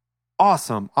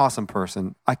awesome, awesome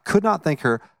person. I could not thank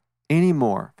her any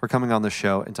more for coming on the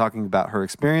show and talking about her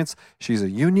experience. She's a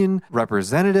union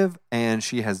representative, and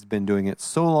she has been doing it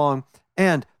so long.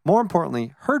 And more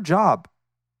importantly, her job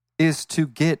is to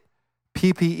get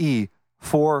PPE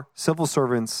for civil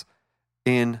servants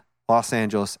in Los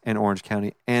Angeles and Orange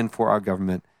County and for our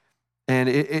government. And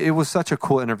it was such a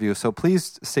cool interview. So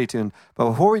please stay tuned. But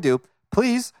before we do,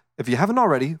 please, if you haven't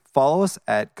already, follow us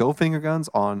at Go Finger Guns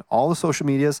on all the social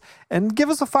medias and give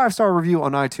us a 5-star review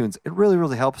on iTunes. It really,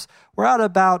 really helps. We're at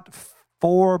about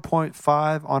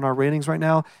 4.5 on our ratings right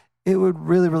now. It would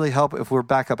really, really help if we're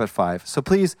back up at 5. So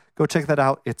please go check that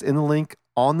out. It's in the link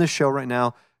on the show right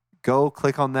now. Go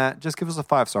click on that. Just give us a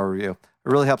 5-star review. It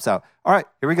really helps out. All right,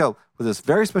 here we go with this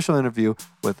very special interview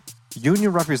with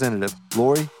Union Representative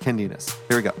Lori Kendinas.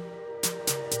 Here we go.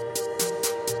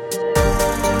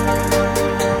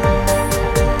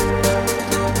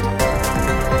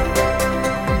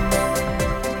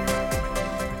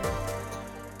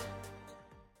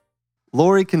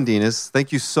 Lori Condinas,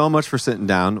 thank you so much for sitting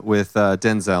down with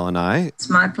Denzel and I. It's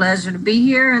my pleasure to be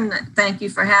here, and thank you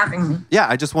for having me. Yeah,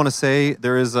 I just want to say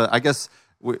there is I guess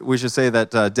we should say that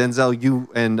Denzel, you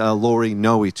and Lori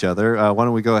know each other. Why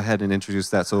don't we go ahead and introduce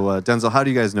that? So, Denzel, how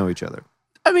do you guys know each other?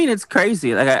 I mean, it's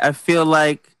crazy. Like I feel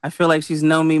like she's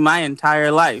known me my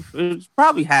entire life. It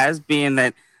probably has, being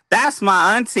that's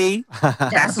my auntie,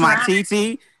 that's my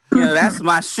TT, that's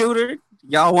my shooter.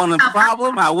 Y'all want a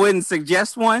problem? I wouldn't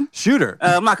suggest one. Shooter.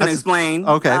 I'm not going to explain.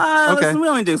 Okay. Okay. We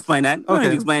don't need to explain that.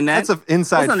 That's an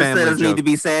inside family joke. Need to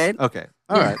be said. Okay.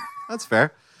 All right. That's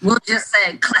fair. We'll just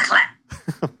say clap, clap.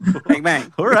 Bang,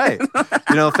 bang. All right.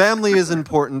 Family is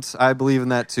important. I believe in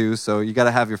that too. So you got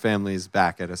to have your families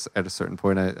back at a certain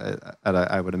point,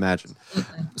 I would imagine.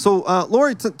 So,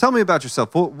 Lori, tell me about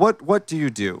yourself. What do you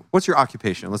do? What's your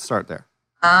occupation? Let's start there.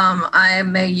 I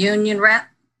am a union rep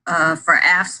for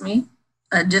AFSCME.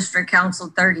 District Council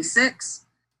 36.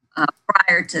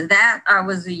 Prior to that, I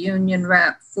was a union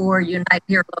rep for Unite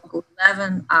Here Local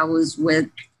 11. I was with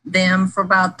them for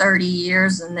about 30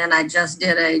 years, and then I just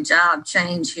did a job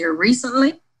change here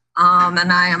recently.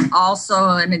 And I am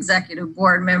also an executive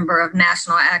board member of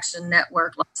National Action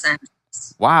Network Los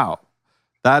Angeles. Wow.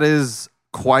 That is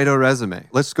quite a resume.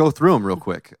 Let's go through them real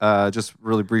quick, just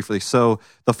really briefly. So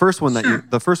the first one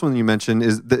you mentioned,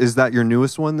 is that your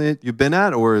newest one that you've been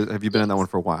at, or have you been in that one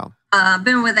for a while? I've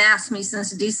been with AFSCME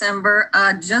since December.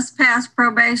 Just passed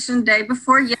probation day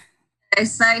before yesterday. They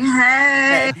say,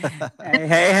 hey.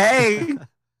 hey.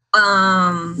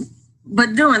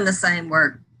 But doing the same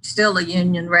work. Still a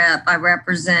union rep. I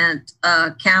represent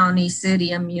county,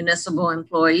 city, and municipal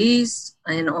employees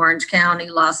in Orange County,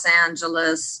 Los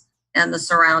Angeles, and the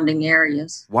surrounding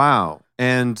areas. Wow.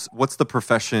 And what's the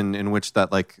profession in which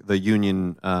that the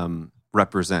union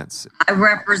represents? I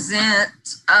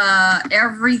represent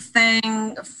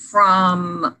everything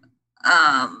from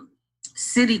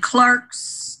city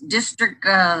clerks,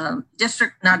 not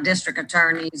district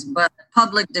attorneys, but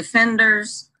public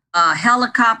defenders,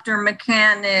 helicopter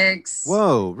mechanics.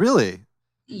 Whoa, really?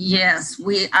 Yes,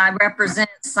 I represent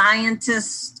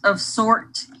scientists of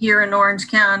sort here in Orange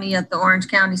County at the Orange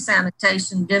County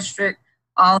Sanitation District.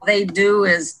 All they do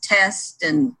is test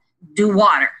and do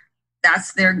water.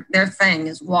 That's their thing,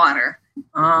 is water.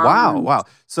 Wow.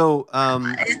 So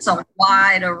it's a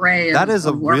wide array. That is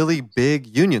a really big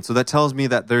union. So that tells me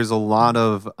that there's a lot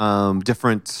of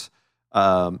different.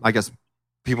 I guess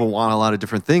people want a lot of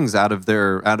different things out of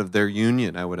their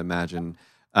union, I would imagine.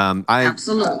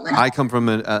 Absolutely. I come from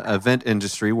an event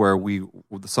industry where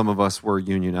some of us were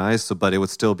unionized, but it would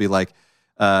still be like,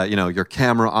 your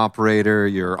camera operator,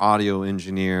 your audio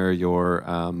engineer, your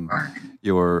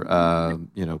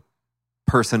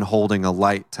person holding a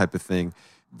light type of thing.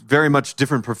 Very much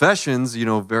different professions,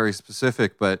 very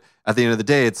specific, but at the end of the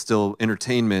day, it's still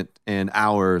entertainment and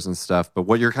hours and stuff. But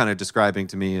what you're kind of describing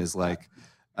to me is like,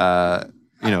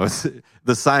 it's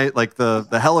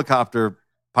the helicopter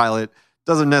pilot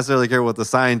doesn't necessarily care what the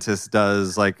scientist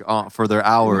does, for their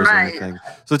hours or anything.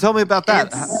 So tell me about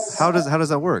that. How does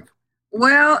that work?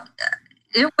 Well,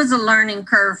 it was a learning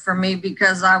curve for me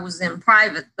because I was in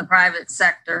the private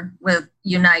sector with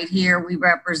Unite Here. We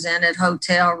represented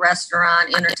hotel,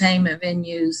 restaurant, entertainment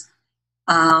venues.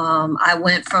 I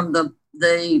went from the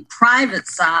private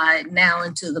side now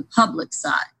into the public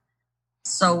side.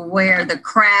 So where the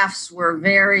crafts were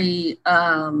very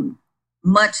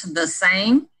much the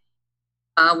same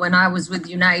when I was with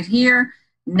Unite Here,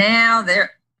 now they're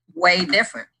way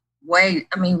different. We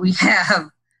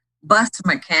have bus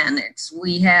mechanics,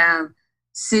 we have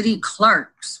city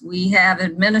clerks, we have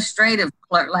administrative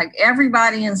clerks, like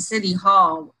everybody in City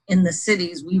Hall in the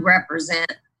cities, we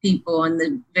represent people in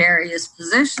the various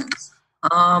positions,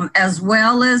 as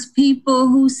well as people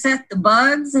who set the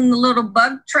bugs and the little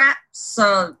bug traps.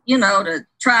 So, to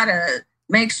try to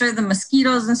make sure the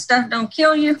mosquitoes and stuff don't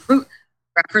kill you,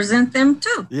 represent them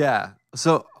too. Yeah.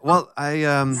 So, well,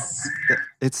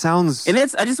 it sounds, and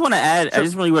I just want to add. I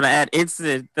just really want to add. It's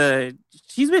the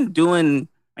she's been doing,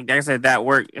 like I said, that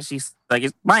work. She's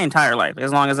it's my entire life,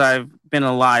 as long as I've been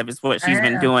alive. It's what she's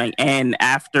been doing. And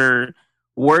after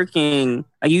working,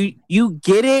 you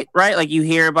get it, right? Like you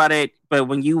hear about it, but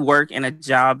when you work in a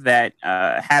job that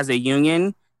has a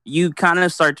union, you kind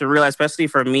of start to realize, especially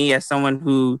for me as someone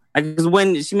who, because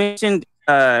when she mentioned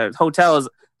hotels.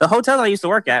 The hotel I used to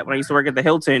work at, when I used to work at the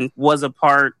Hilton, was a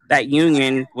part, that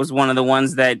union was one of the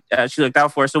ones that she looked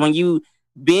out for. So when you,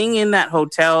 being in that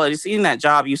hotel and seeing that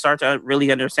job, you start to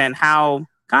really understand how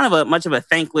much of a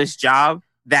thankless job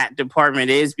that department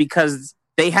is, because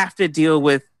they have to deal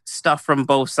with stuff from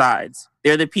both sides.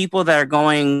 They're the people that are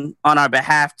going on our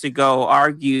behalf to go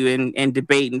argue and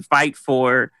debate and fight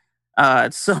for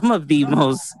some of the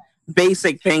most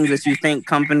basic things that you think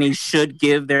companies should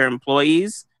give their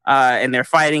employees. And they're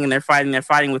fighting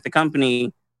with the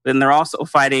company. Then they're also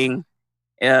fighting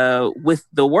with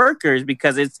the workers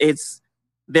because it's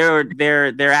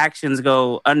their actions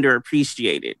go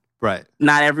underappreciated. Right.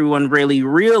 Not everyone really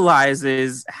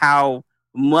realizes how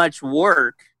much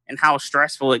work and how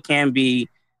stressful it can be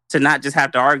to not just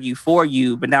have to argue for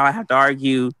you, but now I have to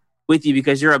argue with you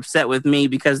because you're upset with me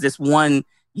because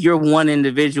you're one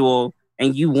individual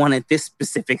and you wanted this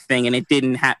specific thing and it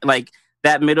didn't have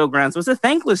that middle ground. So it's a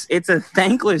thankless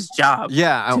job.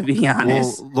 Yeah, to be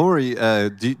honest. Well, Lori,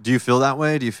 do you feel that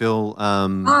way? Do you feel?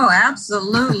 Oh,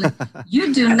 absolutely.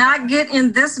 You do not get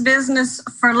in this business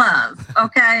for love,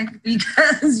 okay?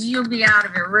 Because you'll be out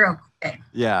of it real quick.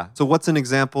 Yeah. So, what's an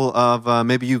example of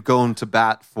maybe you going to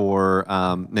bat for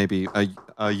maybe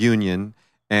a union,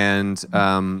 and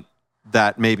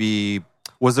that maybe.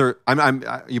 Was there?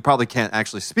 You probably can't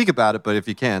actually speak about it, but if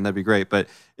you can, that'd be great. But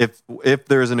if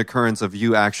there's an occurrence of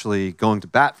you actually going to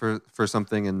bat for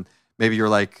something, and maybe you're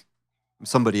like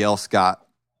somebody else got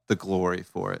the glory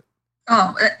for it.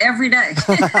 Oh, every day.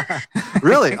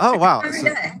 Really? Oh, wow. Every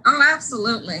day. Oh,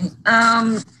 absolutely.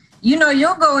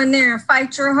 You'll go in there and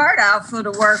fight your heart out for the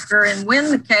worker and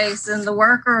win the case, and the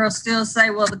worker will still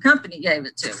say, well, the company gave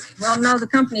it to me. Well, no, the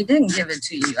company didn't give it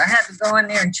to you. I had to go in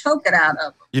there and choke it out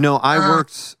of them. I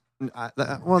worked...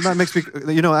 Well, that makes me...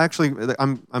 actually,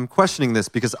 I'm questioning this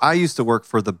because I used to work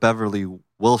for the Beverly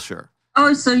Wilshire.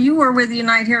 Oh, so you were with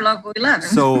Unite Here Local 11.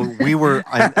 So we were...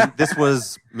 and this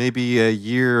was maybe a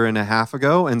year and a half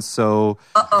ago, and so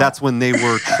that's when they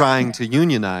were trying to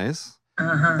unionize.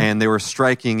 Uh-huh. And they were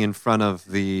striking in front of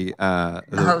the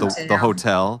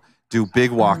hotel, do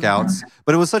big walkouts.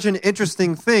 But it was such an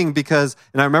interesting thing because,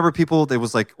 and I remember people, it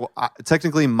was like, well,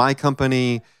 technically my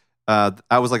company,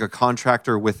 I was like a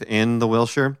contractor within the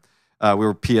Wilshire. We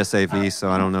were PSAV, so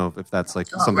I don't know if that's like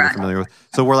something you're familiar with.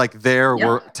 So we're like there,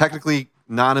 we're technically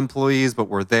not employees, but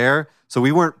we're there. So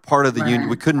we weren't part of the union.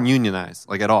 We couldn't unionize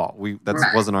like at all.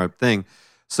 Wasn't our thing.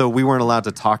 So we weren't allowed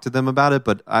to talk to them about it,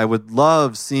 but I would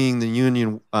love seeing the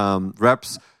union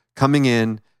reps coming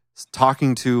in,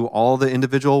 talking to all the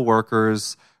individual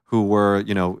workers who were,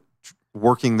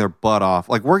 working their butt off,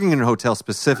 like working in a hotel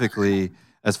specifically.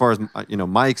 As far as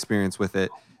my experience with it,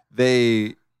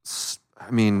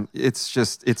 it's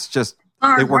just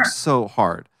they work so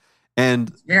hard, and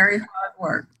it's very hard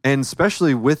work, and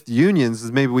especially with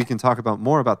unions. Maybe we can talk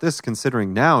more about this,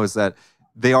 considering now is that.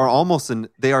 They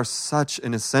are such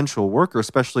an essential worker,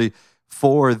 especially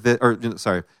for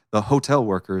the hotel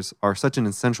workers are such an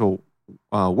essential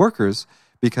workers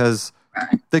because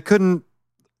they couldn't.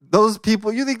 Those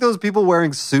people, you think those people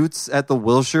wearing suits at the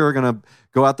Wilshire are going to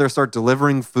go out there, start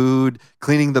delivering food,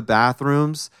 cleaning the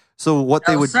bathrooms? So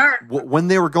when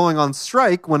they were going on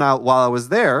strike, while I was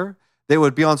there, they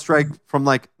would be on strike from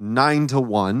like 9 to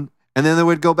 1, and then they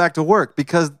would go back to work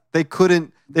because they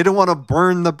didn't want to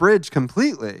burn the bridge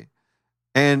completely.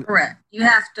 And correct. You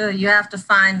have to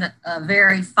find a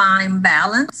very fine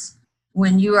balance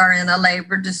when you are in a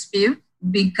labor dispute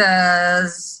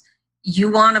because you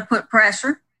want to put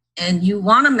pressure and you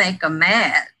want to make them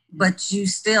mad, but you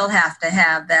still have to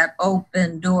have that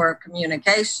open door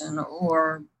communication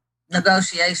or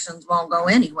negotiations won't go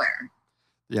anywhere.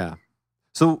 Yeah.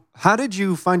 So how did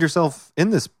you find yourself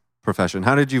in this profession?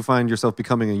 How did you find yourself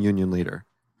becoming a union leader?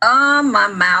 My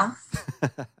mouth.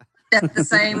 At the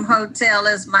same hotel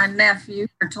as my nephew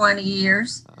for 20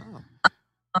 years.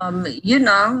 I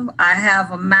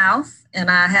have a mouth and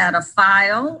I had a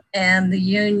file, and the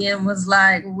union was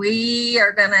like, we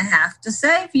are going to have to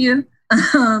save you.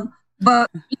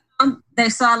 But they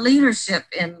saw leadership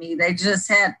in me. They just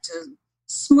had to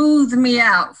smooth me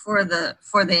out for the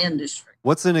industry.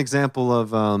 What's an example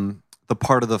of the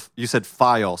part of you said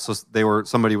file? So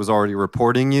somebody was already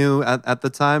reporting you at the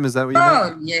time. Is that what you meant?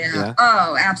 Oh yeah.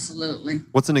 Oh, absolutely.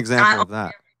 What's an example of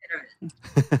that?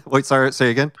 Wait, sorry. Say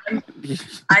again.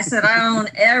 I said I own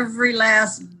every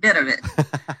last bit of it.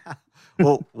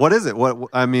 Well, what is it?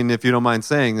 If you don't mind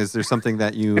saying, is there something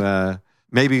that you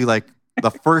maybe like the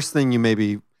first thing you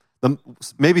maybe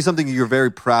something you're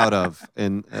very proud of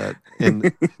and that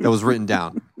was written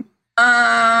down?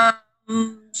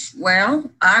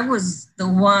 Well, I was the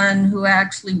one who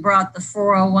actually brought the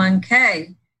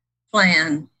 401k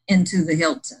plan into the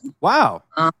Hilton. Wow.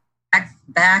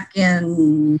 Back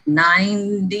in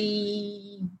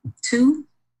 92,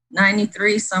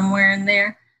 93, somewhere in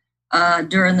there,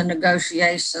 during the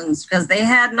negotiations, because they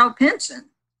had no pension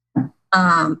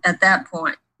at that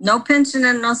point. No pension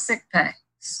and no sick pay.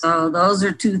 So those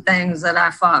are two things that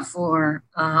I fought for.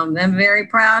 I'm very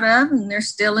proud of, and they're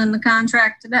still in the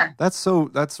contract today.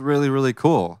 That's really, really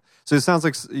cool. So it sounds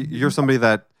like you're somebody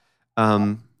that,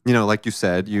 like you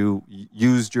said, you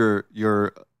used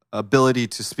your ability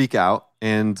to speak out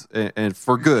and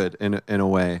for good in a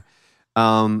way.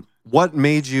 What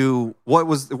made you?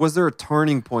 Was there a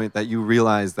turning point that you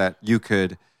realized that you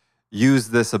could use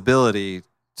this ability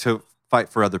to fight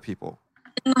for other people?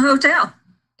 In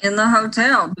the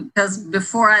hotel, because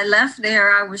before I left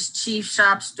there, I was chief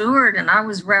shop steward and I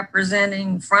was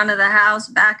representing front of the house,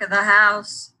 back of the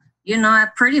house. I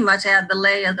pretty much had the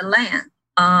lay of the land.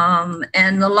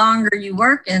 And the longer you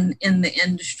work in the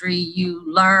industry, you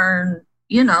learn,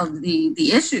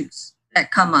 the issues that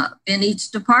come up in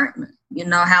each department.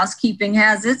 Housekeeping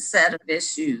has its set of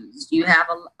issues. You have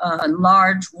a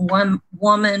large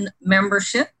woman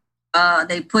membership.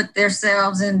 They put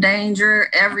themselves in danger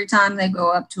every time they go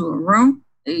up to a room.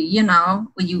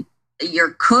 Your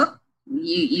cook,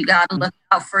 you got to look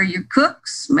out for your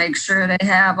cooks, make sure they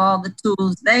have all the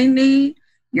tools they need.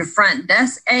 Your front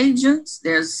desk agents,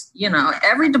 there's,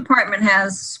 every department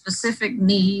has specific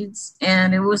needs,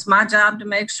 and it was my job to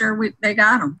make sure they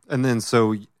got them. And then,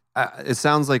 so it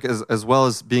sounds like as well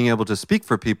as being able to speak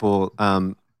for people,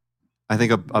 I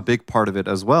think a big part of it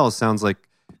as well sounds like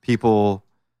people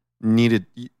needed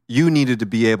to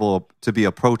be able to be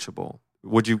approachable.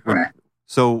 Was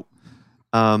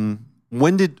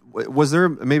there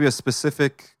maybe a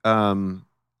specific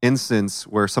instance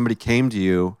where somebody came to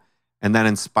you and that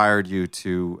inspired you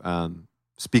to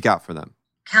speak out for them?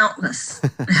 Countless.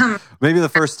 Maybe the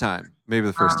first time.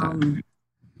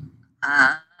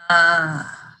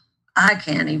 I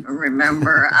can't even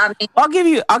remember. I mean, I'll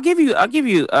give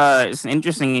you it's an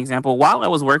interesting example. While I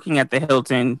was working at the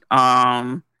Hilton,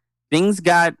 things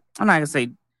got, I'm not gonna say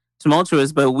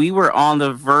tumultuous, but we were on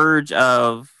the verge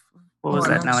of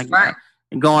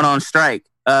going on strike.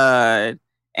 And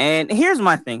here's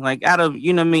my thing, like, out of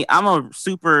me, I'm a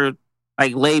super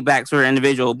laid back sort of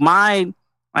individual. My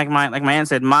aunt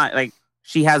said,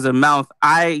 she has a mouth.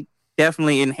 I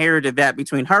definitely inherited that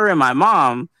between her and my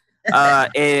mom.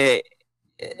 A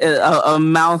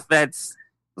mouth that's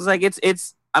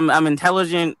I'm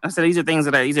intelligent. I said these are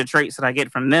traits that I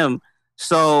get from them.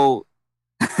 So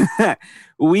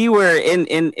we were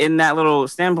in that little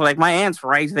standpoint. Like, my aunt's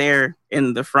right there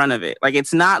in the front of it. Like,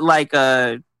 it's not like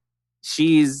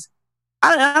she's.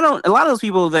 I don't. A lot of those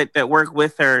people that work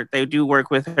with her, they do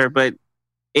work with her, but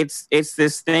it's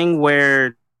this thing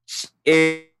where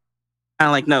it's kind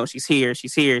of like, no, she's here,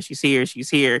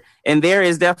 and there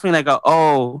is definitely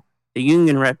the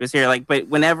union rep is here. Like, but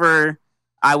whenever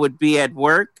I would be at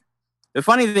work, the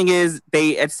funny thing is,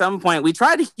 at some point we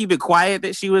tried to keep it quiet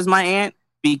that she was my aunt,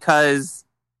 because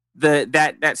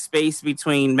that space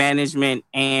between management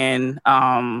and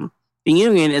the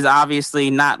union is obviously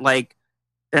not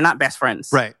they're not best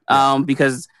friends, right?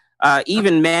 Because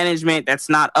even management that's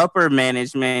not upper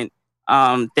management,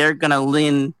 they're gonna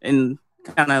lean and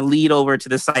kind of lead over to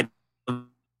the side of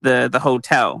the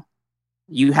hotel.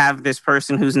 You have this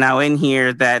person who's now in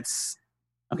here that's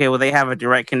okay. Well, they have a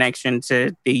direct connection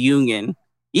to the union.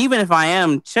 Even if I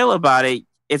am chill about it,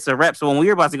 it's a rep. So when we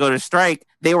were about to go to strike,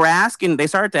 they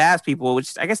started to ask people,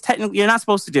 which I guess technically you're not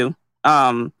supposed to do.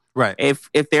 Right.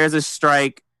 If there's a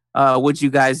strike, would you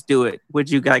guys do it? Or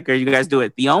you guys do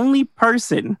it? The only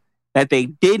person that they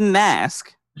didn't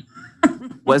ask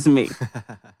was me.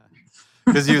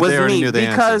 Because they already knew the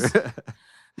answer.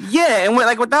 Yeah, and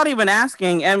without even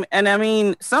asking, and I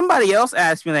mean, somebody else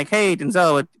asked me, hey,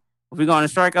 Denzel, if we go on a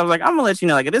strike, I was like, I'm gonna let you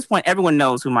know. At this point, everyone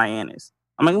knows who my aunt is.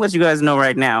 I'm gonna let you guys know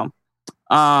right now.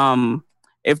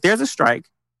 If there's a strike,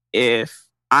 if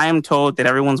I am told that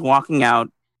everyone's walking out,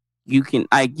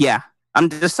 I'm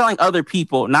just telling other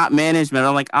people, not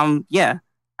management. I'm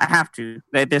I have to.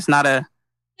 That there's not a.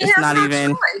 It's not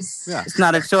even. Yeah. It's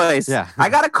not a choice. Yeah. I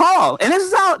got a call, and this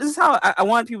is how I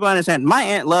want people to understand. My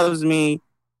aunt loves me,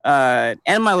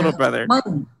 and my little brother,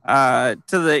 to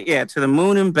the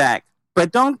moon and back.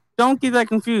 But don't get that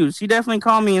confused. She definitely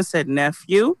called me and said,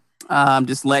 "Nephew, I'm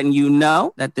just letting you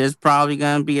know that there's probably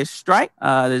going to be a strike.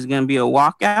 There's going to be a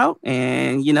walkout,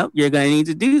 and you're going to need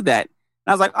to do that."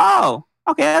 And I was like, "Oh,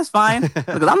 okay, that's fine."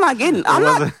 Because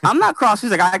I'm not cross.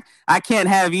 She's like, I can't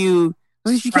have you.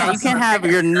 You can't have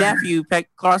your nephew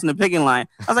crossing the picking line.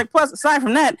 I was like, plus, aside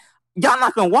from that, y'all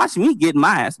not gonna watch me get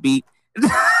my ass beat.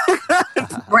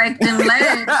 Break them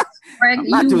legs.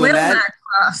 You will not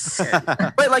cross.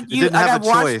 But you didn't have a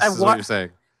choice, is what you're saying.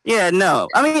 Yeah, no.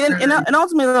 I mean, and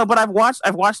ultimately, though, but I've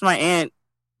watched my aunt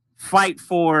fight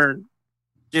for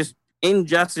just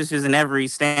injustices in every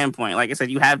standpoint. Like I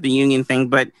said, you have the union thing,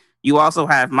 but you also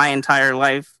have my entire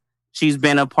life. She's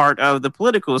been a part of the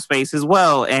political space as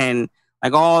well. And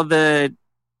like all the,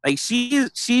 like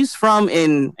she's from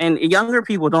and younger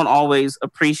people don't always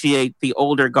appreciate the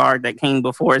older guard that came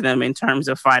before them in terms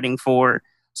of fighting for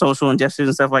social injustice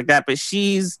and stuff like that. But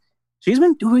she's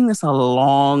been doing this a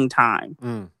long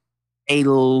time. A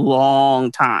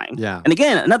long time. Yeah. And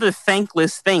again, another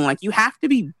thankless thing. Like you have to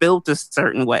be built a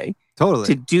certain way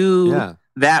to do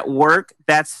that work.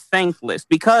 That's thankless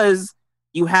because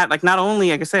you have like not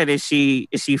only, like I said, is she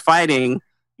fighting,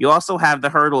 you also have the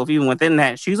hurdle of even within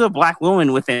that, she's a Black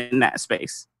woman within that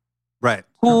space. Right.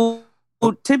 Who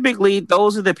typically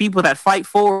those are the people that fight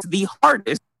for the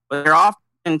hardest, but they're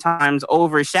oftentimes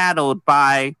overshadowed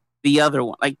by the other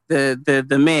one, like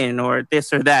the men or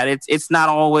this or that. It's not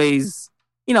always,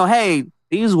 hey,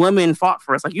 these women fought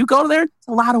for us. Like you go there, it's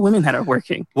a lot of women that are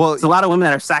working. Well, it's a lot of women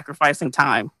that are sacrificing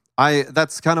time.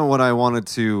 That's kind of what I wanted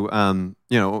to,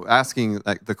 asking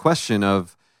like the question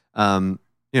of,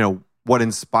 what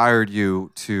inspired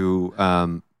you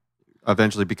to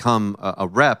eventually become a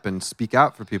rep and speak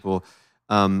out for people.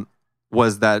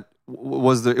 Was it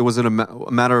a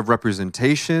matter of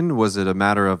representation? Was it a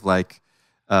matter of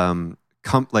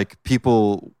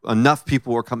enough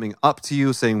people were coming up to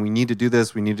you saying we need to do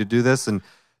this, and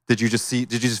did you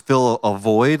just feel a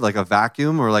void, like a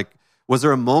vacuum, or like was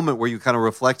there a moment where you kind of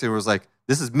reflected and was like,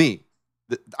 this is me,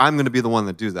 I'm going to be the one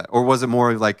that do that, or was it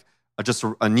more like just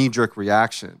a knee-jerk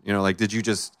reaction, like did you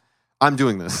just, I'm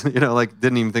doing this, like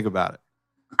didn't even think about it?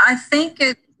 I think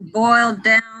it boiled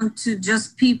down to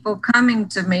just people coming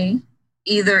to me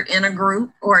either in a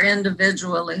group or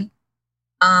individually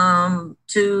to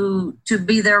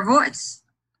be their voice.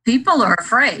 People are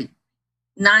afraid.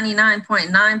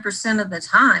 99.9% of the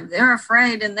time, they're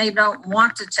afraid and they don't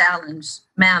want to challenge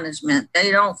management.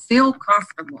 They don't feel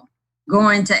comfortable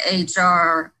going to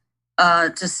HR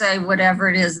to say whatever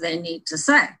it is they need to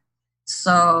say.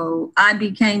 So I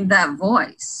became that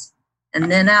voice.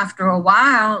 And then after a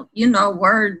while,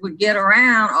 word would get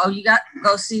around, oh, you got to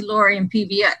go see Lori in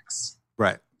PBX.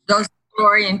 Right. Go see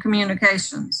Lori in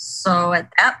communications. So at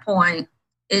that point,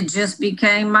 it just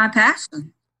became my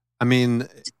passion. I mean,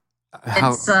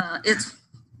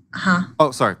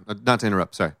 Oh, sorry, not to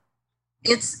interrupt. Sorry.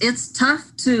 It's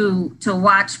tough to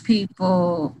watch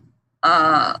people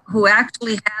who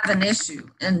actually have an issue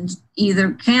and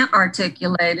either can't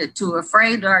articulate it, too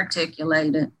afraid to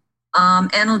articulate it,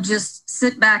 and will just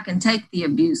sit back and take the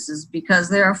abuses because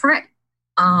they're afraid.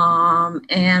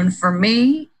 And for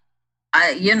me,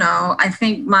 I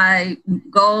think my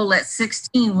goal at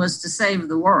 16 was to save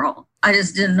the world. I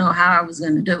just didn't know how I was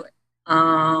going to do it.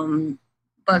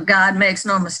 But God makes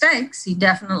no mistakes. He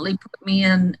definitely put me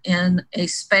in a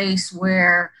space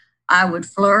where I would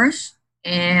flourish,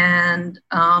 and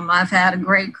I've had a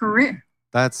great career.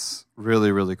 That's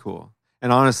really, really cool.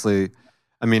 And honestly,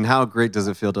 I mean, how great does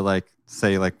it feel to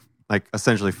say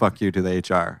essentially fuck you to the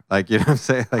HR? Like, you know what I'm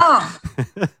saying?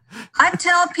 I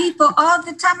tell people all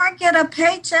the time I get a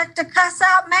paycheck to cuss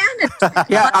out management.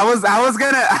 Yeah, I was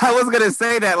gonna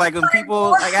say that. Like when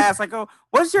people ask, oh,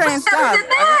 what's your aunt's job?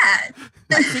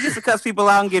 She gets to cuss people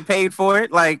out and get paid for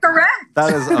it. Like, correct.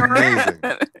 That is amazing.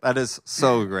 That is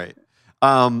so great.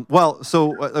 Well,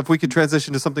 so if we could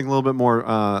transition to something a little bit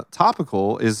more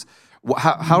topical, is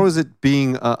how is it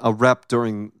being a rep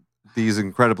during these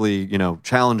incredibly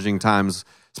challenging times,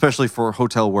 especially for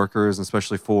hotel workers and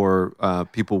especially for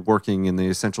people working in the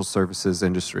essential services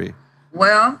industry?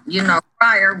 Well,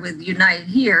 prior with Unite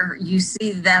Here, you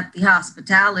see that the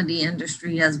hospitality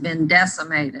industry has been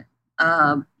decimated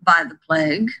by the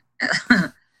plague.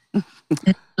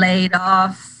 It laid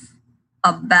off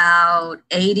about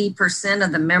 80%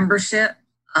 of the membership.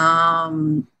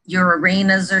 Your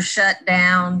arenas are shut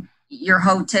down. Your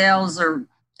hotels are,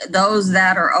 those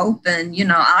that are open,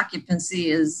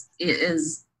 occupancy is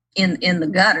in the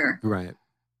gutter. Right.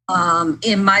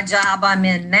 In my job I'm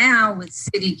in now with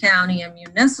city, county, and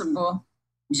municipal,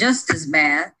 just as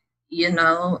bad.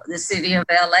 The city of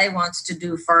LA wants to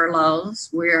do furloughs.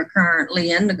 We're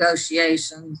currently in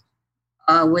negotiations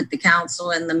with the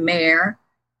council and the mayor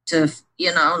to,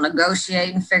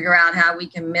 negotiate and figure out how we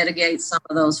can mitigate some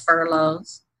of those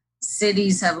furloughs.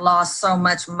 Cities have lost so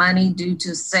much money due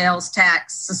to sales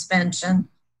tax suspension.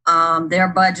 Their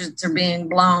budgets are being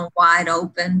blown wide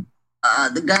open.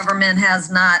 The government has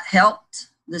not helped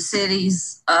the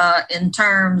cities in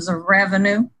terms of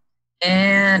revenue.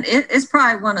 And it's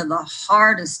probably one of the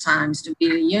hardest times to be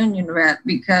a union rep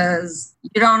because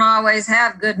you don't always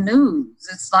have good news.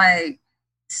 It's like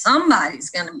somebody's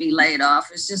going to be laid off.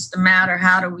 It's just a matter,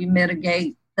 how do we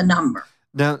mitigate the number?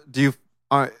 Now,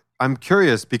 I'm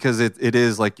curious because it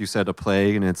is, like you said, a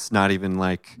play, and it's not even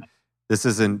like, this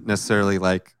isn't necessarily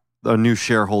like the new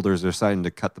shareholders are deciding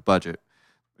to cut the budget,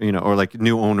 or like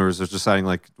new owners are deciding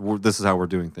like, this is how we're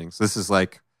doing things. This is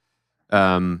like,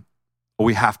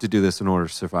 we have to do this in order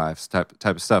to survive type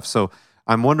of stuff. So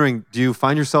I'm wondering, do you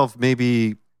find yourself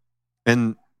maybe,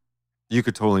 and you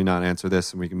could totally not answer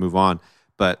this and we can move on,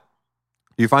 but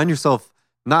do you find yourself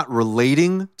not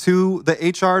relating to the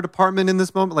HR department in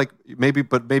this moment? Like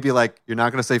maybe like you're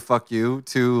not going to say fuck you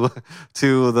to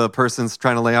the person's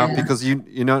trying to lay off because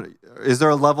is there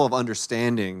a level of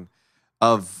understanding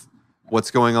of what's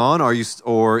going on?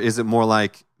 Or is it more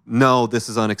like, no, this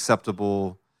is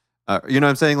unacceptable? You know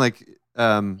what I'm saying? Like,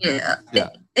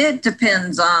 it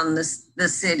depends on the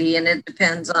city, and it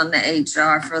depends on the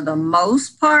HR. For the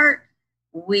most part,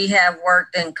 we have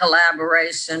worked in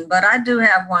collaboration, but I do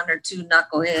have one or two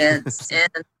knuckleheads.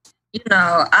 And,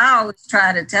 I always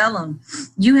try to tell them,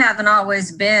 you haven't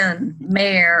always been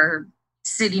mayor,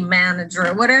 city manager,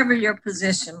 or whatever your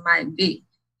position might be.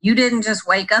 You didn't just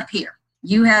wake up here.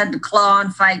 You had to claw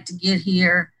and fight to get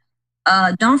here.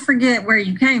 Don't forget where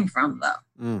you came from,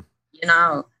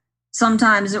 though.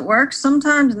 Sometimes it works,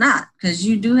 sometimes not, because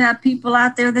you do have people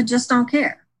out there that just don't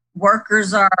care.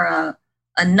 Workers are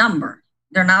a number.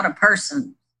 They're not a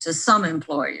person to some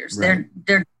employers. Right.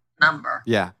 They're a number.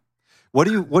 Yeah. What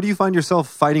do you find yourself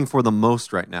fighting for the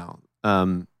most right now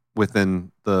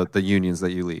within the unions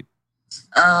that you lead?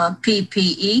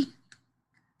 PPE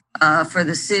for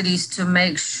the cities to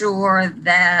make sure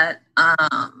that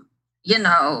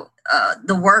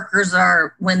the workers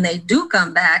are, when they do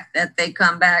come back, that they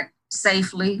come back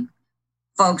safely.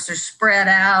 Folks are spread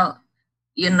out.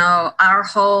 Our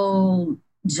whole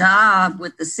job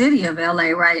with the city of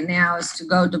LA right now is to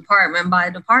go department by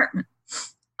department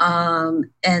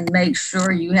and make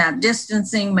sure you have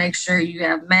distancing, make sure you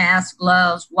have masks,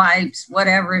 gloves, wipes,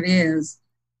 whatever it is,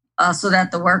 so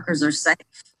that the workers are safe.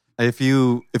 If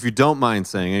you don't mind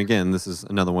saying, and again, this is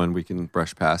another one we can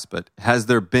brush past, but has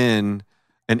there been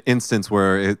an instance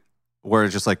where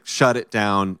it's just like, shut it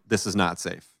down, this is not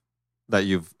safe, that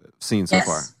you've seen so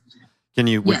far? Can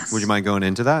you, would you mind going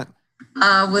into that?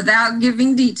 Without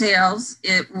giving details,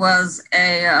 it was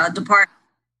a department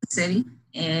of the city,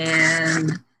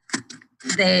 and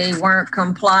they weren't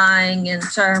complying in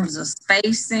terms of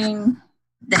spacing.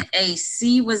 The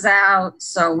AC was out,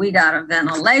 so we got a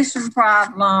ventilation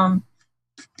problem.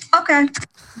 Okay.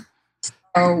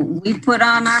 So we put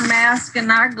on our mask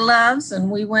and our gloves,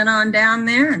 and we went on down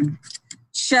there and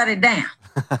shut it down.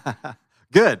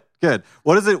 Good.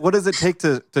 What does it take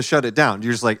to shut it down? Do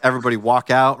you just like everybody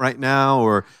walk out right now,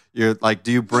 or you're like,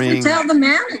 do you bring? You tell the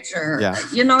manager,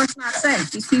 it's not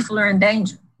safe. These people are in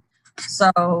danger.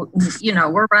 So,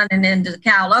 we're running into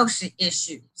Cal OSHA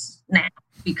issues now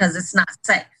because it's not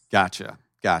safe. Gotcha.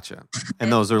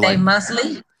 And those are they must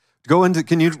leave.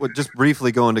 Can you just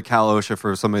briefly go into Cal OSHA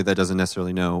for somebody that doesn't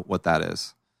necessarily know what that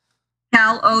is?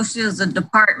 Cal OSHA is a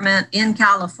department in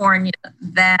California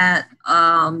that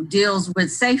deals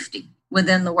with safety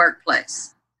within the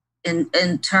workplace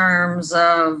in terms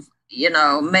of,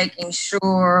 making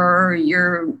sure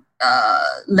you're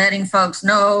letting folks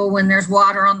know when there's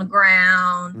water on the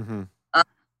ground, mm-hmm.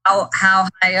 How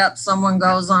high up someone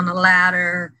goes on a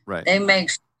ladder. Right. They make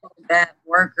sure that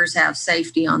workers have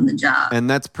safety on the job. And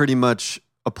that's pretty much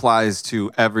applies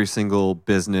to every single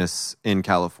business in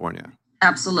California.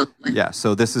 Absolutely. Yeah.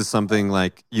 So this is something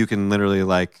like you can literally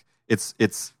like it's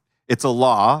a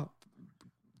law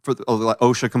for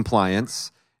OSHA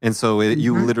compliance, and so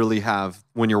you literally have,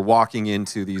 when you're walking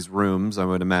into these rooms, I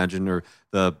would imagine, or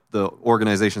the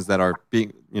organizations that are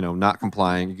being not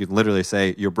complying, you could literally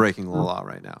say you're breaking the law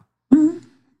right now,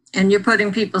 and you're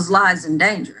putting people's lives in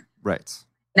danger. Right.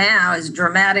 Now, as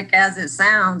dramatic as it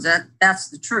sounds, that's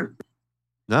the truth.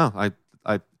 No, I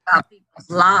about people's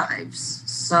lives.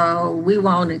 So we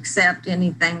won't accept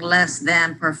anything less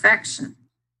than perfection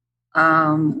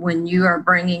when you are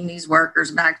bringing these workers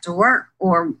back to work,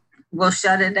 or we'll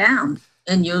shut it down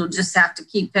and you'll just have to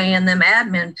keep paying them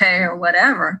admin pay or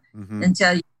whatever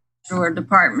until you get your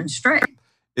department straight.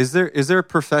 Is there a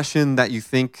profession that you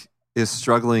think is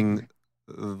struggling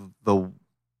the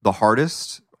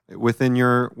hardest within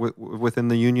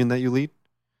the union that you lead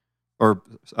or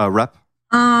rep?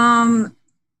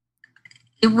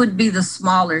 It would be the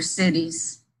smaller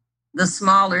cities. The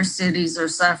smaller cities are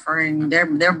suffering.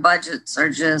 Their budgets are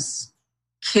just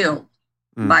killed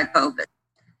by COVID.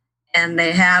 And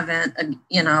they haven't,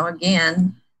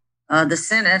 again, the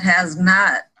Senate has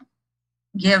not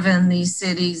given these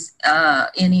cities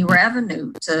any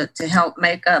revenue to help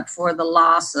make up for the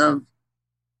loss of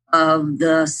of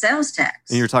the sales tax.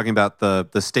 And you're talking about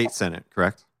the state Senate,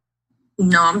 correct?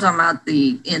 No, I'm talking about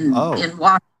in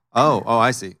Washington. Oh,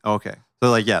 I see. Okay.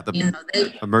 So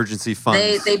the emergency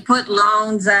funds. They put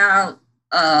loans out.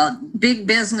 Big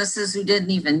businesses who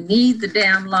didn't even need the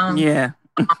damn loan. Yeah.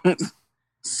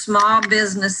 Small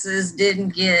businesses didn't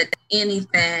get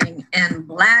anything, and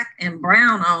Black and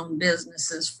brown owned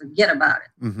businesses, forget about it.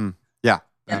 Mm-hmm. Yeah,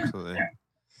 absolutely.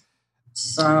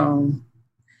 So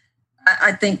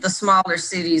I think the smaller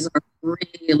cities are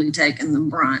really taking the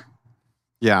brunt.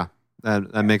 Yeah,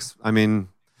 that makes,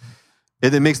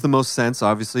 it makes the most sense.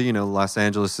 Obviously, Los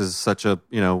Angeles is such a,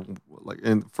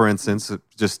 for instance, it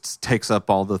just takes up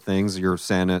all the things. Your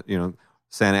Santa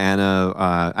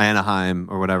Ana, Anaheim,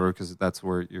 or whatever, because that's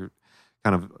where you're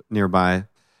kind of nearby.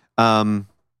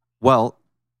 Well,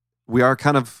 we are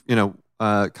kind of,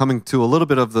 coming to a little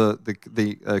bit of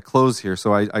the close here.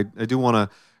 So I do want to.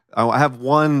 I have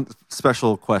one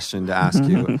special question to ask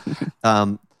you.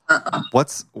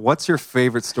 What's your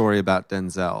favorite story about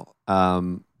Denzel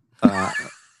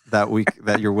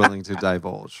that you're willing to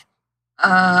divulge?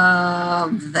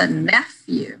 The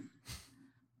nephew.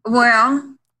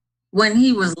 Well, when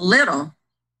he was little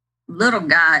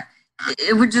guy,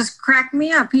 it would just crack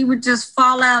me up. He would just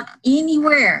fall out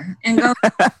anywhere and go.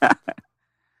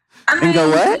 Go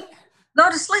what?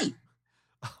 Go to sleep.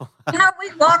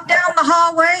 We'd walk down the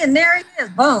hallway and there he is.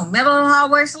 Boom, middle of the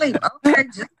hallway, sleep. Okay,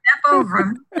 just step over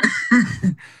him.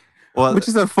 Well, which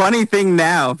is a funny thing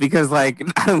now because, I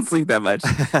don't sleep that much.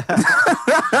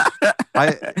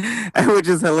 Which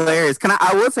is hilarious.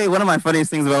 I will say one of my funniest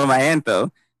things about my aunt,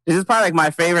 though. This is probably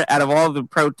my favorite out of all the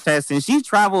protests, and she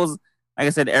travels, like I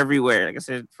said, everywhere. Like I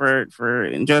said, for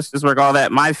injustice work, all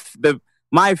that. My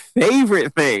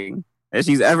favorite thing that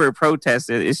she's ever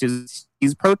protested is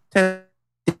she's protested.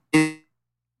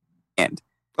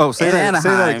 Oh, say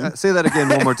that again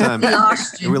one more time. We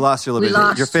lost you a little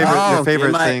bit. Your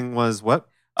favorite thing was what?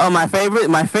 Oh, my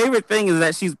favorite thing is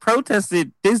that she's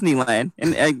protested Disneyland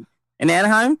in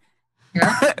Anaheim.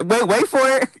 Yeah. wait for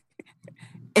it.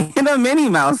 In a Minnie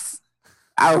Mouse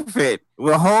outfit.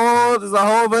 There's a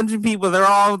whole bunch of people. They're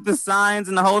all with the signs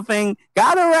and the whole thing.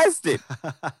 Got arrested.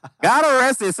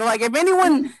 So if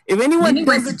anyone doesn't really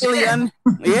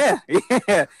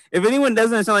if anyone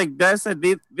doesn't that's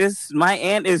this, my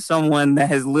aunt is someone that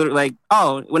has literally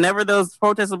whenever those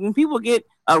protests, when people get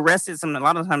arrested, a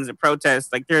lot of times at protests,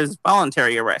 there's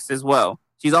voluntary arrest as well.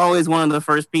 She's always one of the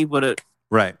first people to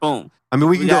boom.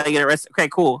 We gotta get arrested. Okay,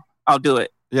 cool. I'll do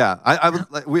it. Yeah,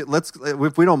 let's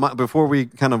if we don't mind, before we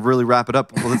kind of really wrap it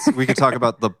up, we could talk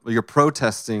about your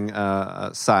protesting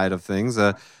side of things.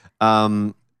 I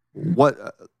don't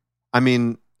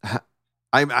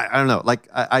know.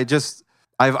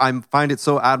 I find it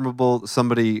so admirable.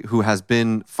 Somebody who has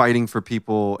been fighting for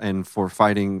people and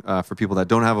fighting for people that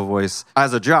don't have a voice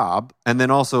as a job, and then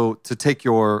also to take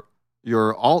your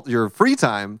free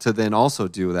time to then also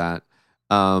do that.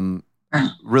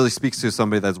 Really speaks to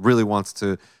somebody that really wants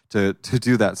to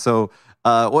do that. So,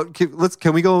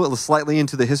 can we go slightly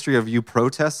into the history of you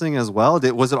protesting as well?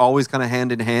 Was it always kind of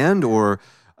hand in hand, or?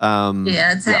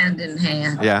 Yeah, it's hand in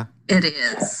hand. Yeah, it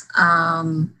is.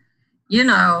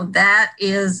 That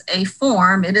is a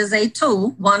form. It is a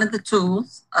tool, one of the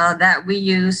tools that we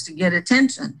use to get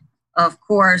attention. Of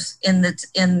course, in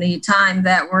the time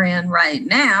that we're in right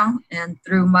now, and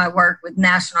through my work with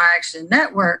National Action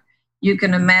Network, you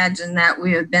can imagine that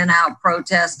we have been out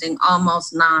protesting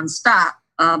almost nonstop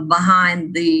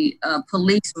behind the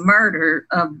police murder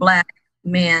of Black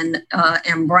men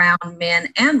and brown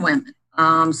men and women.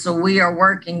 So we are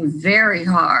working very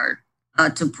hard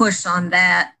to push on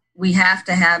that. We have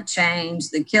to have change.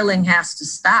 The killing has to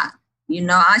stop.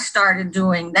 I started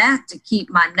doing that to keep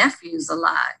my nephews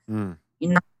alive. Mm.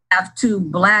 I have 2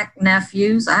 Black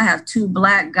nephews. I have 2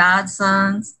 Black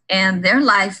godsons, and their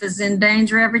life is in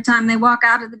danger every time they walk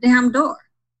out of the damn door.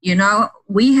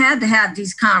 We had to have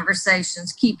these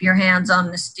conversations. Keep your hands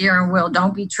on the steering wheel.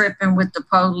 Don't be tripping with the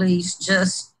police.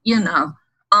 Just,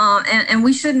 and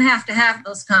we shouldn't have to have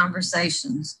those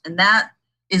conversations. And that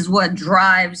is what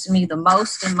drives me the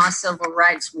most in my civil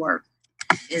rights work,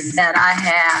 is that I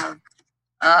have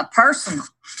a personal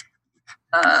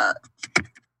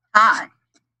tie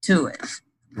to it.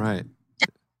 Right.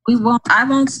 I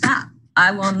won't stop.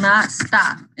 I will not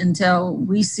stop until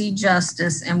we see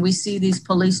justice and we see these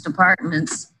police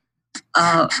departments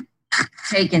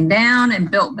taken dodown and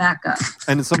built back up.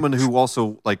 And as someone who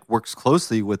also works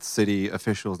closely with city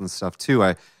officials and stuff too,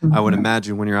 I would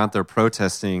imagine when you're out there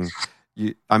protesting,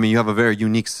 you have a very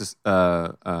unique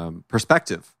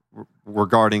perspective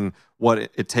regarding what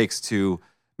it takes to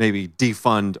maybe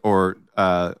defund or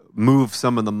move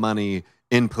some of the money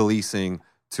in policing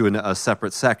to a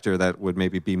separate sector that would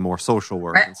maybe be more social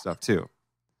work and stuff too.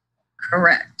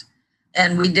 Correct.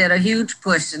 And we did a huge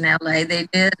push in LA. They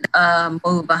did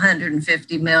move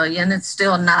 $150 million. It's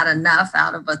still not enough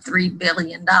out of a $3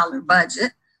 billion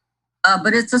budget,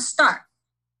 but it's a start.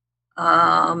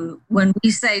 When we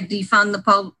say defund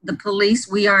the police,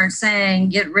 we aren't saying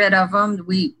get rid of them.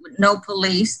 No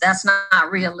police. That's not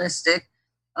realistic.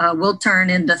 We'll turn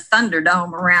into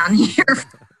Thunderdome around here.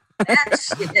 That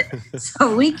shit.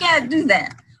 So we can't do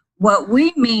that. What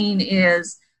we mean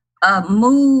is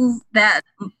move that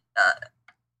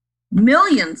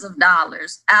millions of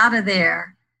dollars out of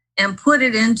there and put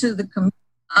it into the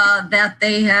that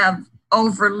they have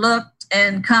overlooked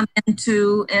and come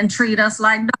into and treat us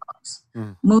like dogs.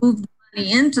 Move the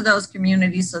money into those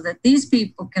communities so that these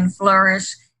people can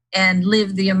flourish and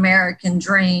live the American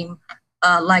dream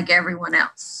like everyone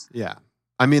else. Yeah.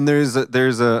 I mean, there's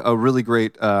a really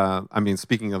great,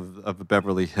 speaking of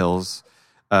Beverly Hills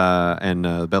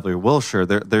and Beverly Wilshire,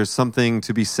 there's something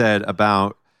to be said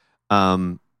about,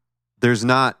 there's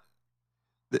not,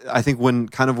 I think when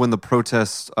the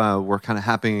protests were kind of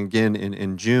happening again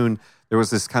in June, there was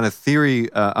this kind of theory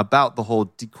about the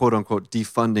whole quote unquote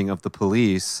defunding of the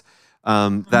police.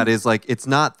 That is like, it's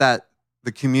not that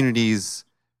the communities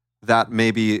that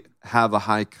maybe have a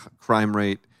high crime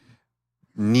rate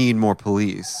need more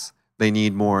police. They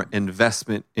need more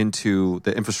investment into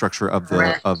the infrastructure of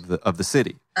the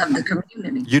city. Of the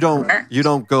community. You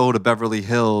don't go to Beverly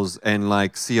Hills and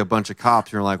like see a bunch of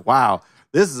cops. You're like, wow,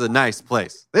 this is a nice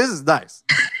place. This is nice.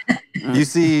 You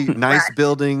see nice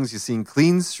buildings, you see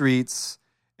clean streets,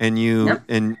 and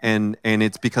and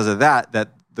it's because of that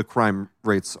the crime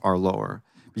rates are lower.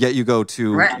 Yet you go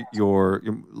to your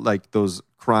like those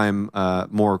crime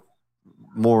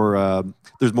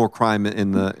there's more crime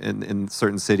in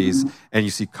certain cities, and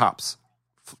you see cops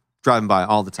driving by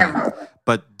all the time.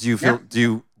 But do you feel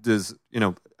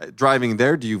driving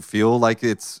there, do you feel like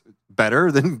it's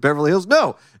better than Beverly Hills?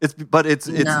 No,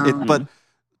 but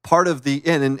part of the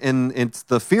and it's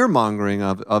the fear mongering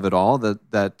of it all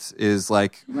that is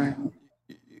like,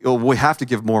 we have to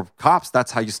give more cops.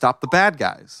 That's how you stop the bad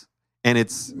guys, and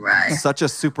it's such a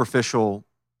superficial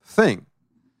thing.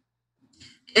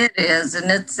 It is,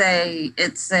 and it's a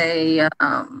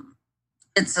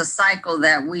cycle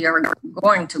that we are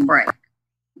going to break.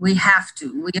 We have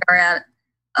to. We are at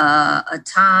a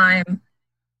time,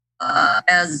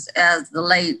 as the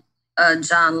late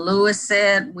John Lewis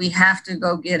said, we have to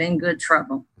go get in good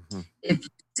trouble. Mm-hmm. If you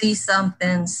see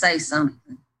something, say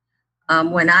something.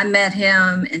 When I met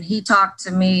him and he talked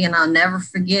to me, and I'll never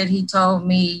forget, he told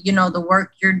me, the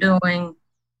work you're doing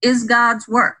is God's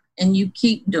work. And you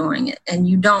keep doing it and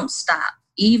you don't stop.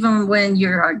 Even when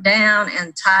you're down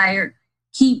and tired,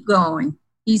 keep going.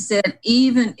 He said,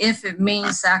 even if it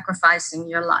means sacrificing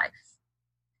your life.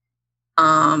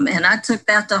 And I took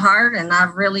that to heart, and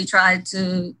I've really tried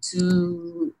to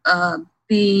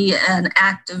be an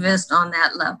activist on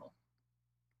that level.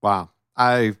 Wow.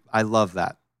 I love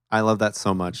that. I love that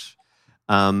so much.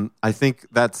 I think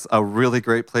that's a really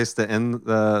great place to end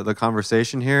the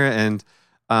conversation here. And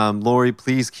Lori,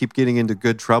 please keep getting into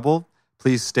good trouble.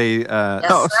 Please stay.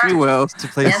 She will.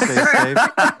 Please stay safe.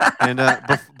 And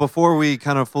before we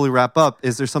kind of fully wrap up,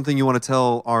 is there something you want to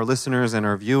tell our listeners and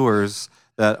our viewers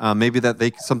that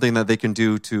something that they can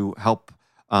do to help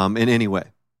in any way?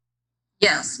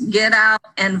 Yes, get out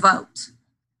and vote.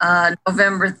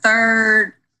 November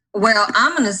 3rd. Well,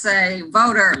 I'm going to say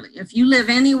vote early. If you live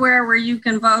anywhere where you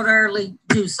can vote early,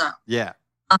 do so. Yeah.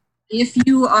 If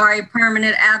you are a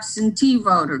permanent absentee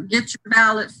voter, get your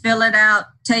ballot, fill it out,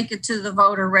 take it to the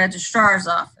voter registrar's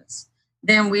office.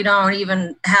 Then we don't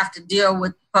even have to deal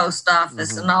with the post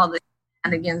office and all the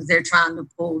shenanigans they're trying to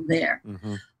pull there.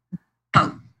 Mm-hmm.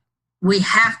 So we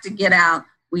have to get out.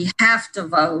 We have to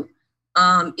vote.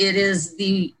 It is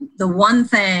the one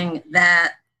thing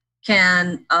that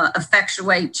can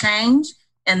effectuate change.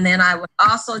 And then I would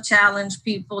also challenge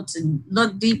people to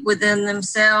look deep within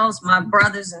themselves, my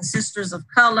brothers and sisters of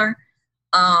color.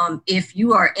 If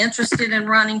you are interested in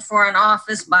running for an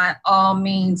office, by all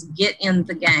means, get in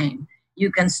the game.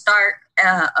 You can start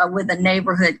with a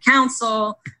neighborhood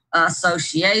council,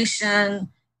 association,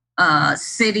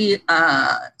 city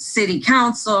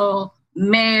council,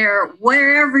 mayor,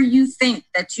 wherever you think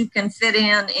that you can fit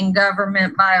in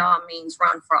government, by all means,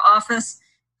 run for office.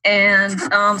 And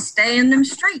stay in them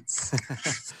streets.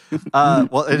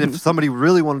 Well, and if somebody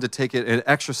really wanted to take it an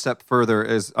extra step further,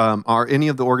 are any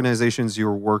of the organizations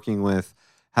you're working with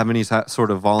have any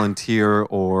sort of volunteer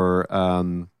or?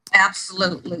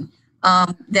 Absolutely.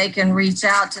 They can reach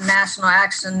out to National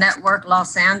Action Network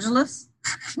Los Angeles.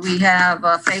 We have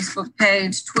a Facebook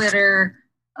page, Twitter,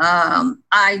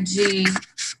 IG,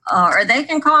 or they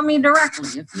can call me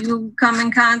directly. If you come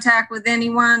in contact with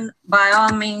anyone, by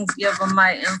all means, give them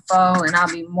my info, and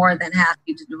I'll be more than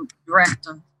happy to direct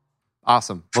them.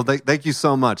 Awesome. Well, thank you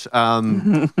so much.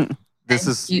 Nephew,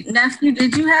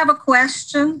 did you have a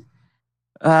question?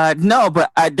 No,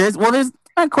 but there's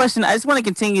a question. I just want to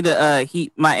continue to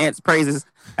heap my aunt's praises.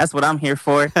 That's what I'm here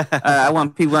for. I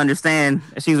want people to understand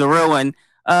that she's a real one.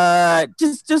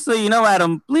 Just so you know,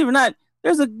 Adam, believe it or not,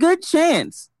 there's a good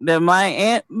chance that my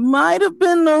aunt might have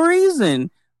been the reason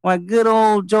why good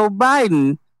old Joe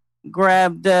Biden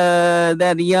grabbed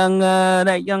that young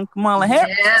Kamala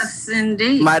Harris. Yes,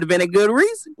 indeed. Might have been a good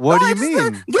reason. What do you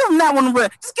mean? Give him that one.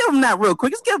 Just give him that real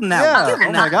quick. Just give him that one.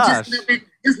 Oh my gosh. Just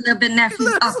a little bit, nephew.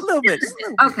 Just a little bit.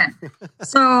 Okay.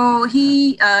 So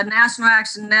he, National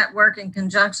Action Network, in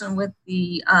conjunction with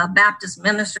the Baptist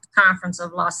Ministers Conference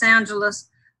of Los Angeles,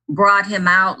 brought him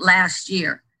out last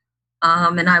year.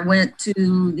 And I went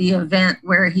to the event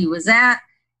where he was at,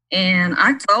 and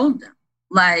I told them,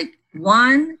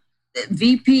 one,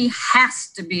 VP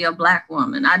has to be a Black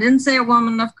woman. I didn't say a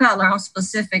woman of color. I'm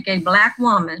specific, a Black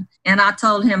woman. And I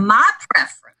told him my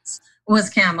preference was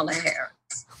Kamala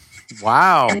Harris.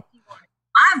 Wow. And if he wanted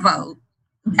my vote,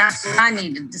 that's what I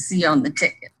needed to see on the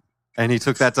ticket. And he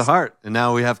took that to heart. And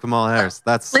now we have Kamala Harris.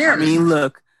 That's clearly. I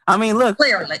mean, look.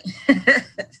 Clearly.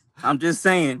 I'm just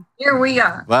saying. Here we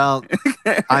are. Well,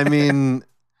 I mean,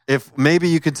 if maybe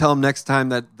you could tell him next time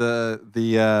that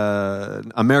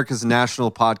the America's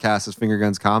National Podcast is Finger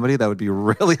Guns Comedy, that would be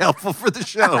really helpful for the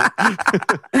show.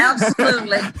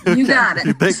 Absolutely. You got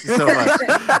it. Thank you so much.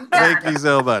 Thank you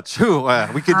so much.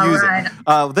 We could use it.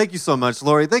 Thank you so much,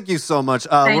 Lori. Thank you so much.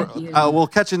 Thank you. We'll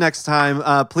catch you next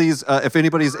time. Please, if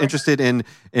anybody's interested in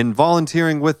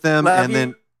volunteering with them,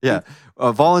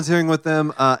 volunteering with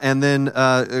them, and then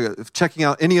checking